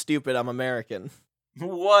 I'm not stupid, I'm American.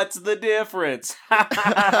 What's the difference?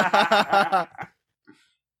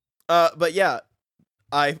 But yeah,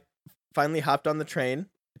 I finally hopped on the train.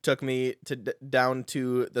 It took me down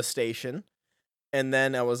to the station. And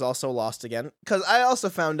then I was also lost again. Because I also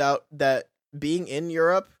found out that being in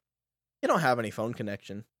Europe, you don't have any phone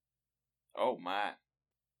connection. Oh my.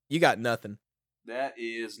 You got nothing. That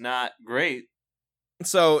is not great.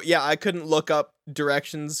 So, yeah, I couldn't look up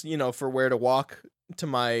directions, for where to walk to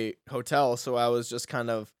my hotel. So I was just kind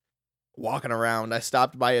of walking around. I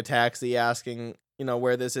stopped by a taxi asking,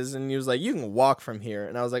 where this is. And he was like, you can walk from here.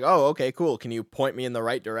 And I was like, oh, okay, cool. Can you point me in the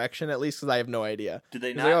right direction at least? Because I have no idea. Did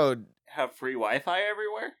they not have free Wi-Fi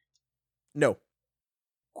everywhere? No.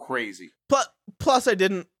 Crazy. Plus, I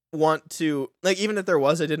didn't want to, like, even if there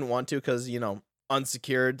was, I didn't want to because,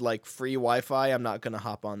 unsecured, like, free Wi-Fi. I'm not going to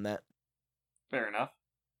hop on that. Fair enough.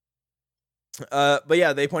 But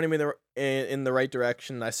yeah, they pointed me in the right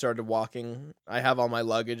direction. I started walking. I have all my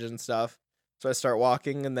luggage and stuff. So I start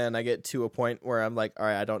walking, and then I get to a point where I'm like, all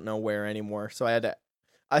right, I don't know where anymore. So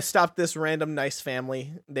I stopped this random nice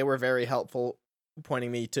family. They were very helpful,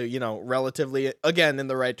 pointing me to, relatively, again, in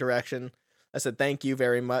the right direction. I said, thank you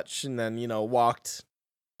very much. And then, walked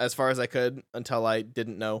as far as I could until I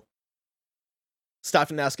didn't know.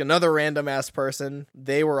 Stopped and asked another random ass person.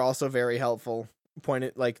 They were also very helpful.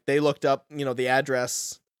 They looked up, the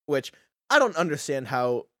address, which I don't understand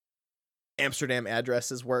how Amsterdam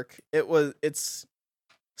addresses work. It's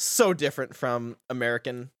so different from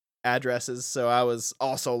American addresses, so I was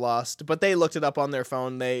also lost. But they looked it up on their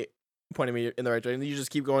phone. They pointed me in the right direction. You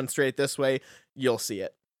just keep going straight this way, you'll see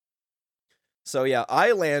it. So yeah,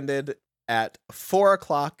 I landed at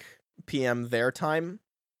 4:00 p.m. their time.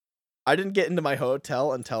 I didn't get into my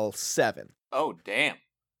hotel until 7. Oh, damn.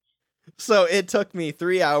 So it took me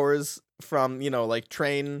 3 hours from,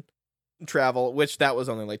 train travel, which that was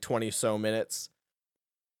only like 20 so minutes,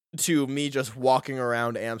 to me just walking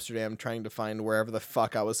around Amsterdam trying to find wherever the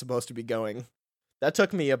fuck I was supposed to be going. That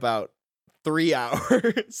took me about 3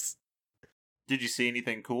 hours. Did you see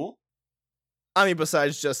anything cool? I mean,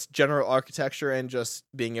 besides just general architecture and just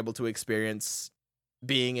being able to experience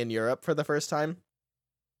being in Europe for the first time.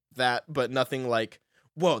 But nothing like,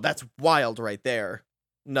 whoa, that's wild right there.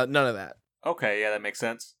 None of that. Okay, yeah, that makes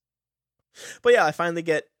sense. But yeah, I finally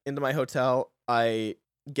get into my hotel. I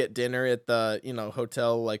get dinner at the,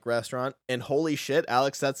 hotel, like, restaurant. And holy shit,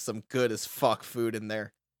 Alex, that's some good as fuck food in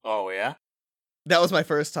there. Oh, yeah? That was my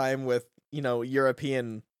first time with,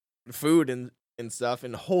 European food and stuff.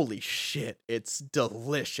 And holy shit, it's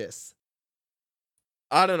delicious.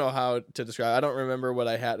 I don't know how to describe it. I don't remember what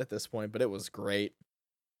I had at this point, but it was great.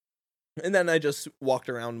 And then I just walked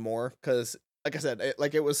around more because, like I said,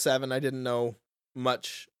 it was 7. I didn't know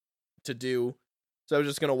much to do. So I was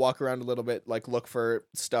just going to walk around a little bit, like look for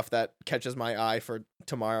stuff that catches my eye for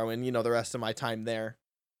tomorrow and, the rest of my time there.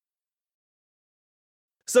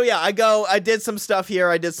 So yeah, I did some stuff here.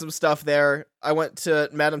 I did some stuff there. I went to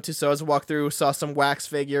Madame Tussauds, walked through, saw some wax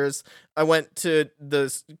figures. I went to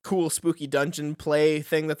the cool spooky dungeon play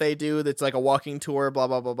thing that they do. That's like a walking tour, blah,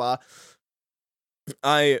 blah, blah, blah.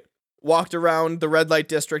 I walked around the red light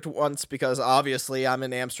district once because obviously I'm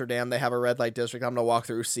in Amsterdam. They have a red light district. I'm going to walk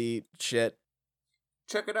through, see shit.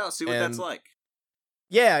 Check it out. See what that's like.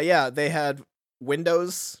 Yeah. They had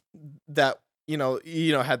windows that,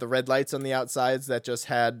 had the red lights on the outsides that just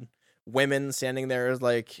had women standing there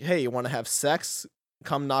like, hey, you want to have sex?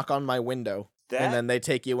 Come knock on my window. and then they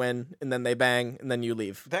take you in, and then they bang, and then you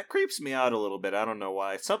leave. That creeps me out a little bit. I don't know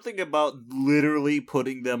why. Something about literally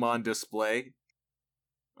putting them on display.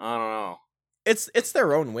 I don't know. It's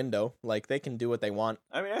their own window. Like, they can do what they want.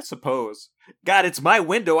 I mean, I suppose. God, it's my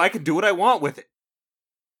window. I can do what I want with it.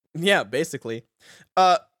 Yeah, basically.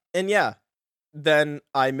 And yeah, then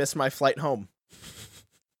I missed my flight home.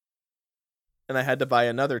 And I had to buy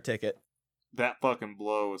another ticket. That fucking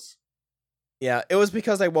blows. Yeah, it was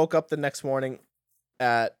because I woke up the next morning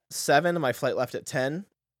at 7, and my flight left at 10.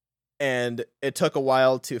 And it took a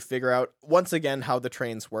while to figure out, once again, how the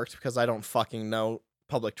trains worked, because I don't fucking know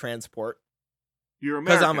public transport. You're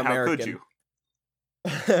American. I'm American.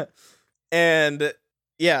 How could you? And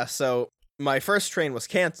yeah, so my first train was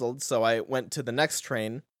canceled, so I went to the next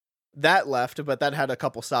train. That left, but that had a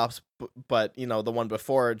couple stops, but you know, the one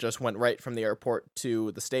before just went right from the airport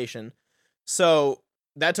to the station. So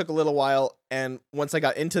that took a little while, and once I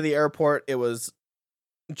got into the airport, it was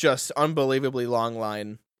just unbelievably long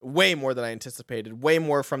line. Way more than I anticipated. Way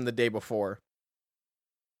more from the day before.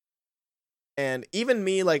 And even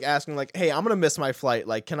me, like, asking, like, hey, I'm gonna miss my flight.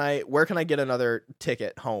 Like, where can I get another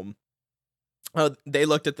ticket home? They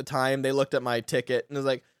looked at the time, they looked at my ticket, and was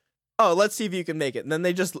like, oh, let's see if you can make it. And then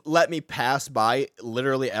they just let me pass by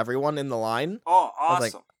literally everyone in the line. Oh, awesome. I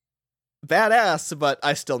was like, badass, but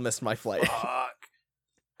I still missed my flight. Fuck.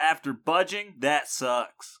 After budging, that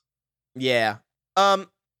sucks. Yeah.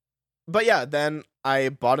 But yeah, then I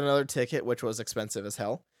bought another ticket, which was expensive as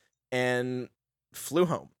hell, and flew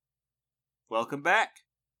home. Welcome back.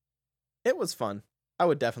 It was fun. I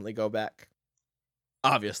would definitely go back.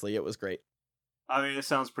 Obviously, it was great. I mean, it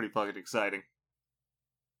sounds pretty fucking exciting.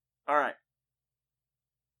 All right.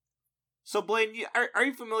 So, Blaine, are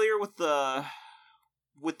you familiar with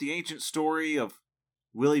the ancient story of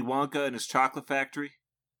Willy Wonka and his chocolate factory?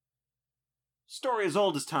 Story as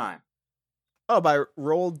old as time. Oh, by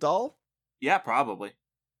Roald Dahl? Yeah, probably.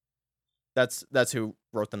 That's who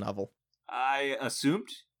wrote the novel. I assumed,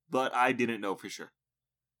 but I didn't know for sure.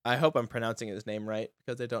 I hope I'm pronouncing his name right,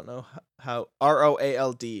 because I don't know how.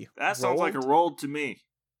 Roald. That sounds like a Roald to me.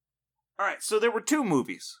 All right, so there were 2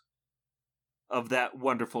 movies of that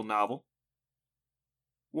wonderful novel.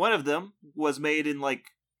 One of them was made in,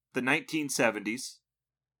 like, the 1970s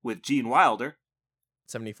with Gene Wilder.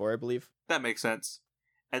 74, I believe. That makes sense.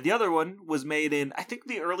 And the other one was made in, I think,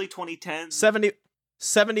 the early 2010s.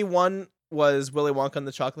 71 was Willy Wonka and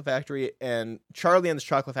the Chocolate Factory, and Charlie and the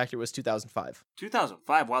Chocolate Factory was 2005.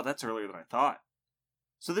 2005? Wow, that's earlier than I thought.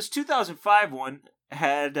 So this 2005 one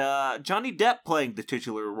had Johnny Depp playing the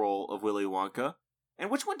titular role of Willy Wonka. And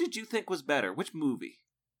which one did you think was better? Which movie?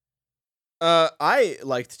 I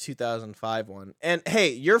liked 2005 one. And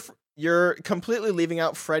hey, you're completely leaving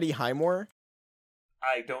out Freddie Highmore.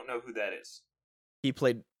 I don't know who that is. He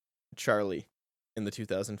played Charlie in the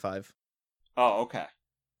 2005. Oh, okay.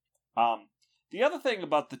 The other thing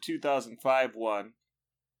about the 2005 one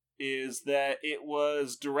is that it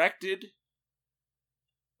was directed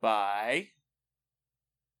by...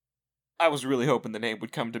 I was really hoping the name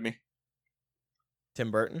would come to me. Tim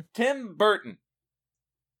Burton? Tim Burton.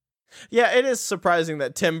 Yeah, it is surprising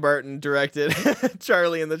that Tim Burton directed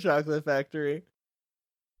Charlie and the Chocolate Factory.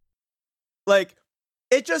 Like,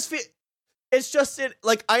 it's just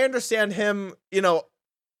like, I understand him, you know,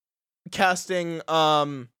 casting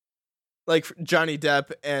like Johnny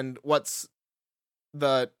Depp, and what's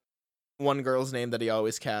the one girl's name that he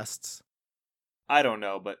always casts? I don't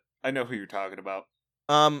know, but I know who you're talking about.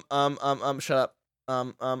 Shut up.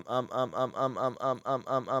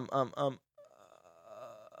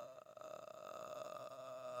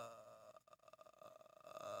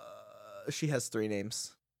 She has 3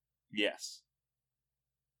 names. Yes.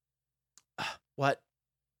 What?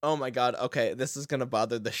 Oh my god, okay, this is gonna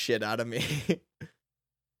bother the shit out of me.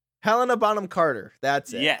 Helena Bonham Carter,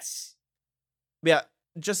 that's it. Yes. Yeah,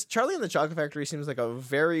 just Charlie and the Chocolate Factory seems like a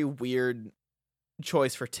very weird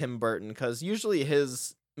choice for Tim Burton, because usually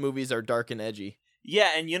his movies are dark and edgy.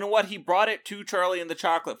 Yeah, and you know what? He brought it to Charlie and the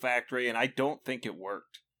Chocolate Factory, and I don't think it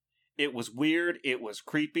worked. It was weird, it was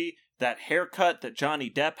creepy. That haircut that Johnny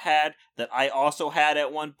Depp had, that I also had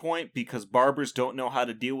at one point, because barbers don't know how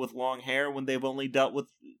to deal with long hair when they've only dealt with,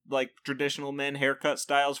 like, traditional men haircut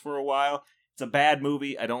styles for a while. It's a bad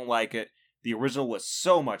movie, I don't like it. The original was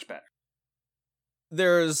so much better.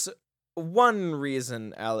 There's one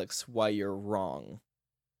reason, Alex, why you're wrong.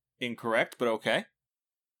 Incorrect, but okay.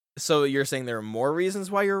 So you're saying there are more reasons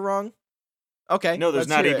why you're wrong? Okay. No, there's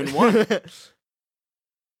not even one.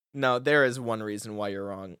 No, there is one reason why you're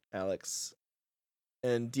wrong, Alex.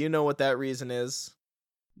 And do you know what that reason is?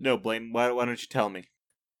 No, Blaine, why don't you tell me?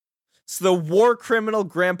 It's the war criminal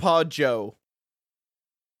Grandpa Joe.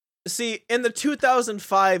 See, in the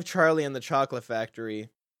 2005 Charlie and the Chocolate Factory,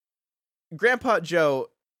 Grandpa Joe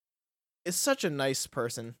is such a nice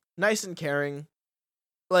person. Nice and caring.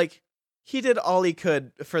 Like, he did all he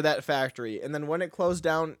could for that factory, and then when it closed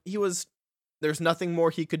down, there's nothing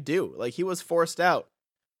more he could do. Like, he was forced out.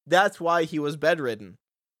 That's why he was bedridden.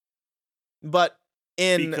 But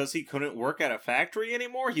because he couldn't work at a factory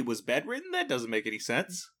anymore, he was bedridden? That doesn't make any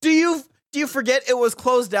sense. Do you forget it was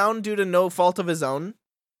closed down due to no fault of his own?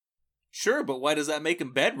 Sure, but why does that make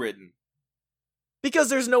him bedridden? Because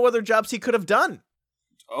there's no other jobs he could have done.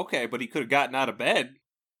 Okay, but he could have gotten out of bed.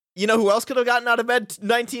 You know who else could have gotten out of bed?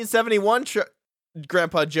 1971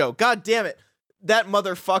 Grandpa Joe. God damn it. That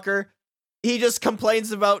motherfucker. He just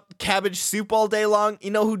complains about cabbage soup all day long.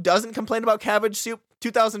 You know who doesn't complain about cabbage soup?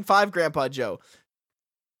 2005 Grandpa Joe.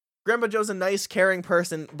 Grandpa Joe's a nice, caring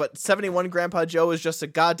person, but 71 Grandpa Joe is just a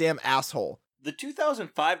goddamn asshole. The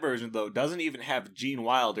 2005 version, though, doesn't even have Gene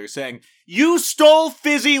Wilder saying, "You stole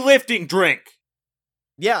fizzy lifting drink!"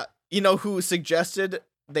 Yeah, you know who suggested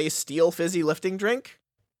they steal fizzy lifting drink?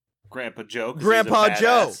 Grandpa Joe. Grandpa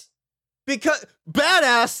Joe. Because,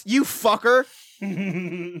 badass, you fucker!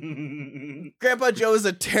 Grandpa Joe is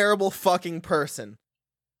a terrible fucking person.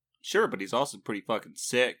 Sure, but he's also pretty fucking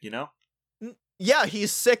sick, you know? Yeah,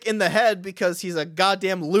 he's sick in the head because he's a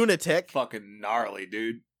goddamn lunatic. Fucking gnarly,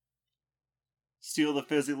 dude. Steal the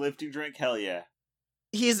fizzy lifting drink? Hell yeah.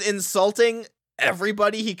 He's insulting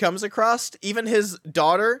everybody he comes across, even his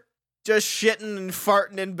daughter, just shitting and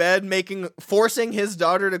farting in bed, forcing his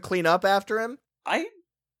daughter to clean up after him.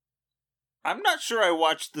 I'm not sure I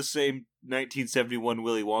watched the same 1971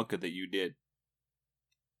 Willy Wonka that you did.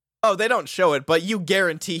 Oh, they don't show it, but you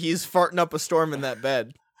guarantee he's farting up a storm in that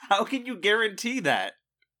bed. How can you guarantee that?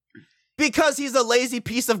 Because he's a lazy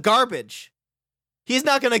piece of garbage. He's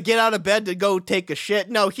not gonna get out of bed to go take a shit.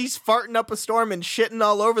 No, he's farting up a storm and shitting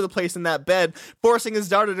all over the place in that bed, forcing his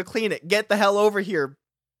daughter to clean it. Get the hell over here.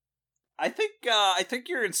 I think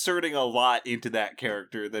you're inserting a lot into that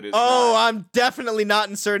character that is I'm definitely not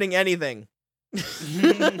inserting anything.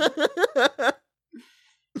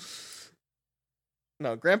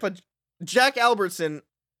 No, Grandpa Jack Albertson,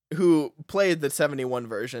 who played the 71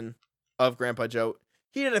 version of Grandpa Joe,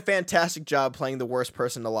 he did a fantastic job playing the worst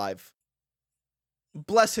person alive.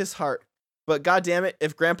 Bless his heart. But goddammit,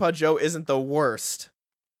 if Grandpa Joe isn't the worst.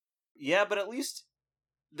 Yeah, but at least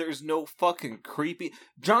there's no fucking creepy.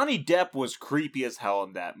 Johnny Depp was creepy as hell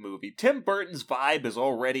in that movie. Tim Burton's vibe is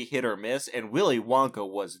already hit or miss, and Willy Wonka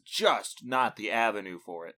was just not the avenue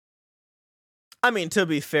for it. I mean, to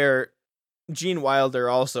be fair, Gene Wilder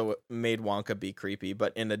also made Wonka be creepy,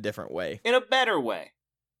 but in a different way. In a better way.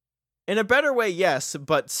 In a better way, yes,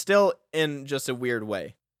 but still in just a weird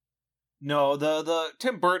way. No, the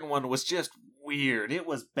Tim Burton one was just weird. It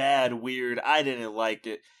was bad weird. I didn't like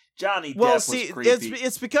it. Johnny Depp was creepy.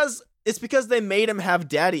 It's because they made him have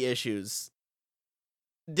daddy issues.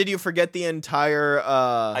 Did you forget the entire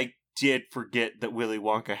I did forget that Willy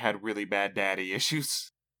Wonka had really bad daddy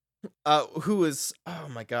issues. Who was, oh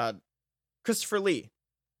my god, Christopher Lee.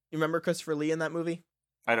 You remember Christopher Lee in that movie?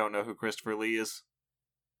 I don't know who Christopher Lee is.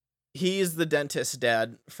 He's the dentist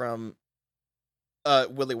dad from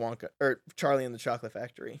Willy Wonka, or Charlie and the Chocolate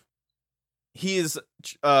Factory. He's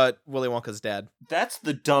Willy Wonka's dad. That's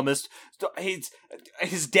the dumbest.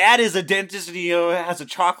 His dad is a dentist and he has a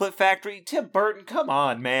chocolate factory. Tim Burton, come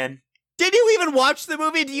on, man. Did you even watch the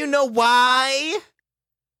movie? Do you know why?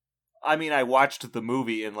 I mean, I watched the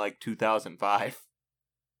movie in like 2005.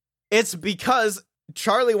 It's because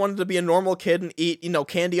Charlie wanted to be a normal kid and eat,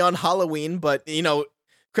 candy on Halloween, but,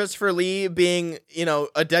 Christopher Lee, being,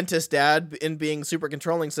 a dentist dad and being super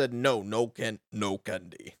controlling, said, no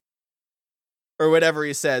candy. Or whatever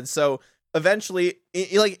he said. So eventually,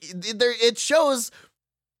 it shows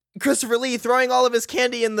Christopher Lee throwing all of his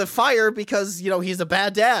candy in the fire because, he's a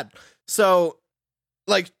bad dad. So,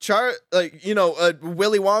 Willy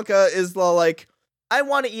Wonka is like, I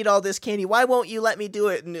want to eat all this candy. Why won't you let me do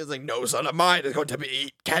it? And he's like, no son of mine is going to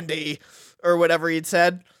eat candy, or whatever he'd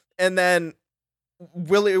said. And then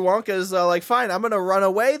Willy Wonka's like, fine, I'm going to run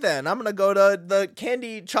away then. I'm going to go to the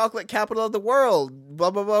candy chocolate capital of the world,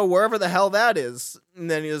 blah, blah, blah, wherever the hell that is. And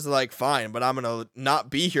then he was like, fine, but I'm going to not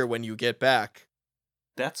be here when you get back.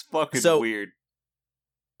 That's fucking weird.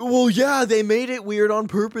 Well, yeah, they made it weird on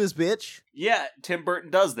purpose, bitch. Yeah, Tim Burton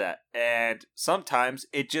does that. And sometimes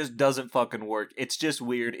it just doesn't fucking work. It's just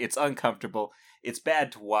weird. It's uncomfortable. It's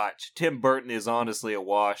bad to watch. Tim Burton is honestly a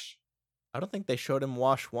wash. I don't think they showed him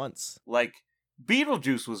wash once. Like,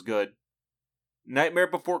 Beetlejuice was good. Nightmare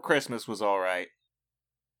Before Christmas was alright.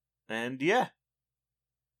 And yeah.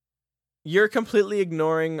 You're completely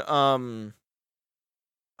ignoring,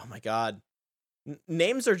 Oh my god.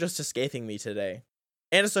 Names are just escaping me today.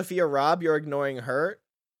 Anna Sophia Robb, you're ignoring her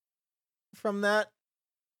from that.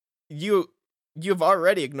 You've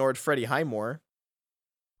already ignored Freddie Highmore.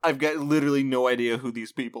 I've got literally no idea who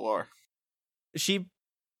these people are.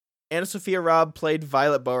 Anna Sophia Robb played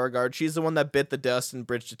Violet Beauregard. She's the one that bit the dust in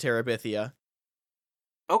Bridge to Terabithia.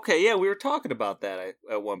 Okay, yeah, we were talking about that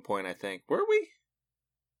at one point, I think. Were we?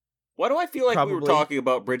 Why do I feel like we were Probably. talking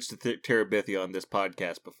about Bridge to Terabithia on this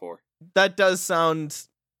podcast before? That does sound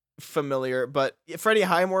familiar, but Freddie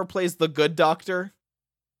Highmore plays the Good Doctor.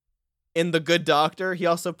 In The Good Doctor, he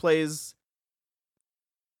also plays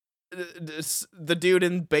the dude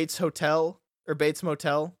in Bates Hotel, or Bates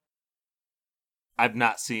Motel. I've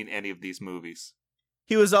not seen any of these movies.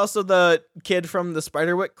 He was also the kid from the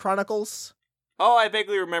Spiderwick Chronicles. Oh, I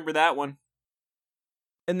vaguely remember that one.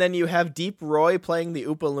 And then you have Deep Roy playing the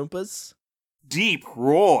Oompa Loompas. Deep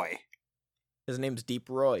Roy. His name's Deep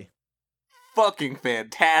Roy. Fucking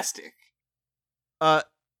fantastic.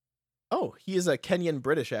 Oh, he is a Kenyan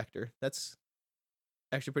British actor. That's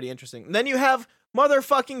actually pretty interesting. And then you have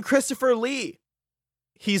motherfucking Christopher Lee.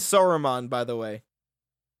 He's Saruman, by the way.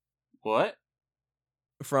 What?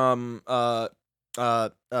 From Lord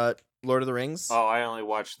of the Rings. Oh, I only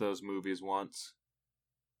watched those movies once.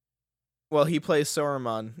 Well, he plays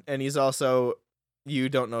Saruman, and he's also, you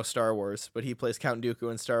don't know Star Wars, but he plays Count Dooku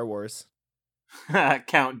in Star Wars.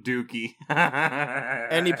 Count Dookie.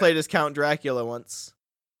 And he played as Count Dracula once.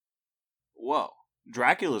 Whoa.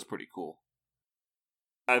 Dracula's pretty cool.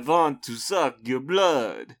 I want to suck your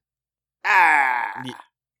blood. Ah!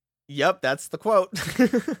 Yep, that's the quote.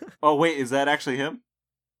 Oh, wait, is that actually him?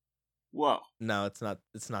 Whoa. No, it's not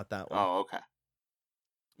that one. Oh, okay.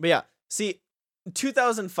 But yeah, see,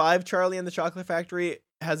 2005 Charlie and the Chocolate Factory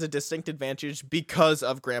has a distinct advantage because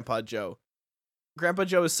of Grandpa Joe. Grandpa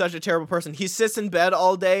Joe is such a terrible person. He sits in bed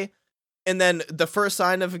all day, and then the first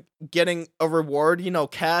sign of getting a reward,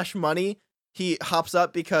 cash, money, he hops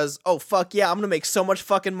up because, oh, fuck yeah, I'm gonna make so much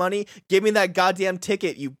fucking money. Give me that goddamn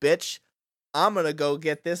ticket, you bitch. I'm gonna go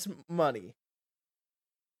get this money.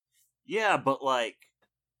 Yeah, but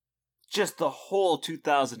just the whole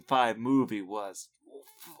 2005 movie was...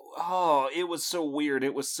 Oh, it was so weird.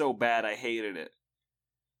 It was so bad. I hated it.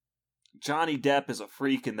 Johnny Depp is a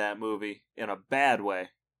freak in that movie in a bad way.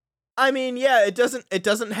 I mean, yeah, it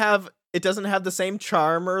doesn't have the same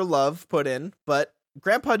charm or love put in, but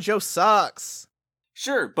Grandpa Joe sucks.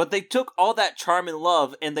 Sure, but they took all that charm and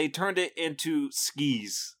love and they turned it into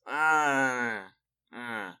skis. Don't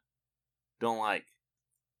like.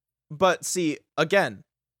 But see, again,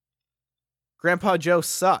 Grandpa Joe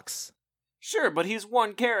sucks. Sure, but he's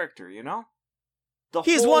one character, you know?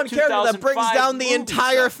 He's one character that brings down the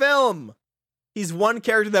entire stuff. film. He's one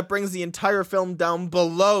character that brings the entire film down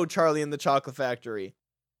below Charlie and the Chocolate Factory.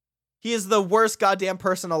 He is the worst goddamn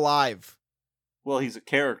person alive. Well, he's a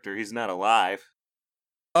character. He's not alive.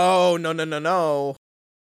 Oh, no.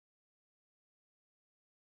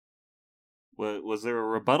 Was there a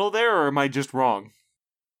rebuttal there, or am I just wrong?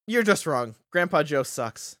 You're just wrong. Grandpa Joe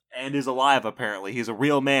sucks. And is alive, apparently. He's a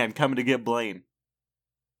real man coming to get Blaine.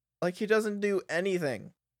 Like, he doesn't do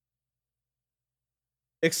anything.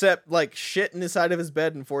 Except, shit inside of his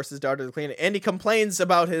bed and force his daughter to clean it. And he complains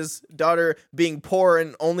about his daughter being poor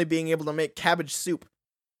and only being able to make cabbage soup.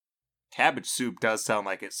 Cabbage soup does sound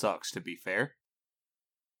like it sucks, to be fair.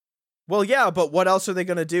 Well, yeah, but what else are they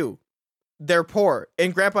gonna do? They're poor,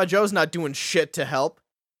 and Grandpa Joe's not doing shit to help.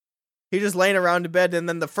 He's just laying around in bed, and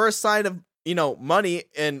then the first sign of, money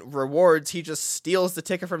and rewards, he just steals the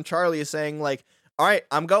ticket from Charlie, saying, all right,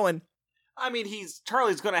 I'm going. I mean,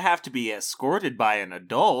 Charlie's gonna have to be escorted by an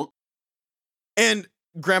adult. And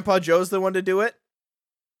Grandpa Joe's the one to do it?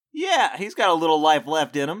 Yeah, he's got a little life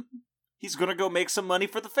left in him. He's gonna go make some money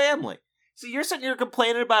for the family. So you're sitting here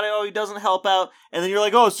complaining about it, oh, he doesn't help out, and then you're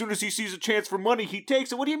like, oh, as soon as he sees a chance for money, he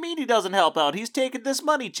takes it. What do you mean he doesn't help out? He's taking this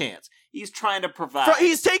money chance. He's trying to provide.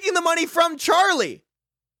 He's taking the money from Charlie!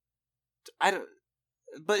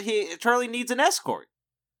 But Charlie needs an escort.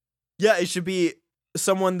 Yeah, it should be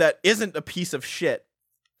someone that isn't a piece of shit.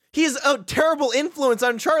 He's a terrible influence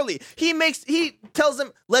on Charlie. He tells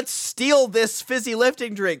him, let's steal this fizzy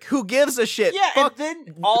lifting drink. Who gives a shit? Yeah, and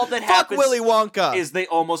then all that happens Willy Wonka is they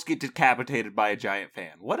almost get decapitated by a giant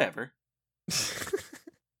fan. Whatever.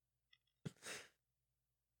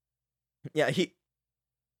 Yeah,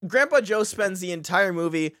 Grandpa Joe spends the entire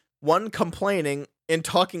movie, one, complaining and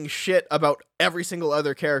talking shit about every single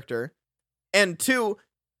other character, and two,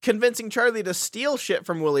 convincing Charlie to steal shit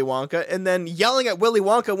from Willy Wonka, and then yelling at Willy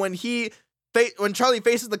Wonka when Charlie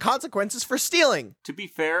faces the consequences for stealing. To be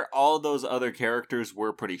fair, all those other characters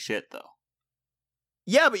were pretty shit, though.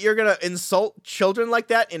 Yeah, but you're gonna insult children like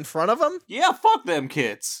that in front of them? Yeah, fuck them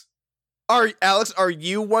kids. Alex, are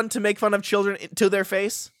you one to make fun of children to their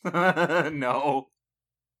face? No.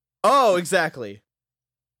 Oh, exactly.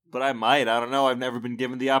 But I might. I don't know. I've never been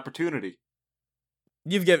given the opportunity.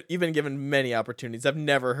 You've been given many opportunities. I've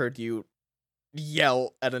never heard you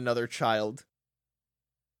yell at another child.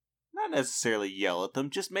 Not necessarily yell at them,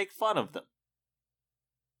 just make fun of them.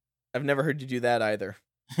 I've never heard you do that either.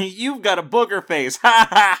 You've got a booger face. Ha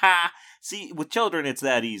ha ha. See, with children, it's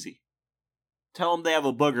that easy. Tell them they have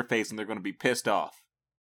a booger face and they're going to be pissed off.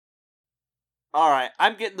 Alright,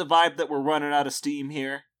 I'm getting the vibe that we're running out of steam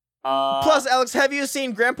here. Plus, Alex, have you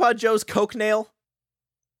seen Grandpa Joe's Coke nail?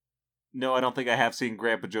 No, I don't think I have seen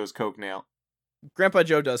Grandpa Joe's Coke nail. Grandpa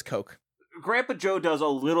Joe does Coke. Grandpa Joe does a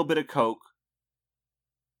little bit of Coke,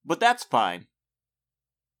 but that's fine.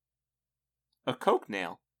 A Coke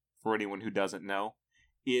nail, for anyone who doesn't know,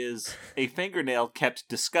 is a fingernail kept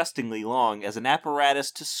disgustingly long as an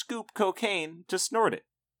apparatus to scoop cocaine to snort it.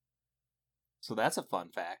 So that's a fun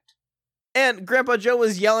fact. And Grandpa Joe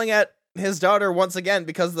was yelling at his daughter once again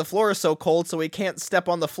because the floor is so cold, so he can't step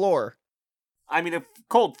on the floor. I mean, a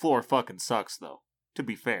cold floor fucking sucks, though, to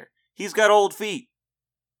be fair. He's got old feet.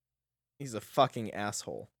 He's a fucking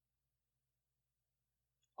asshole.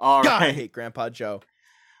 All God, right. I hate Grandpa Joe.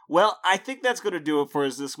 Well, I think that's going to do it for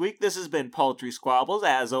us this week. This has been Paltry Squabbles.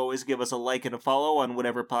 As always, give us a like and a follow on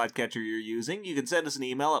whatever podcatcher you're using. You can send us an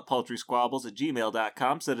email at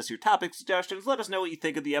paltrysquabbles@gmail.com. Send us your topic suggestions. Let us know what you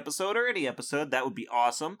think of the episode or any episode. That would be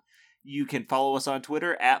awesome. You can follow us on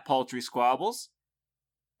Twitter at Paltry Squabbles.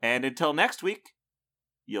 And until next week,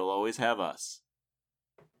 you'll always have us.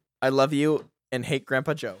 I love you and hate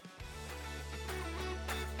Grandpa Joe.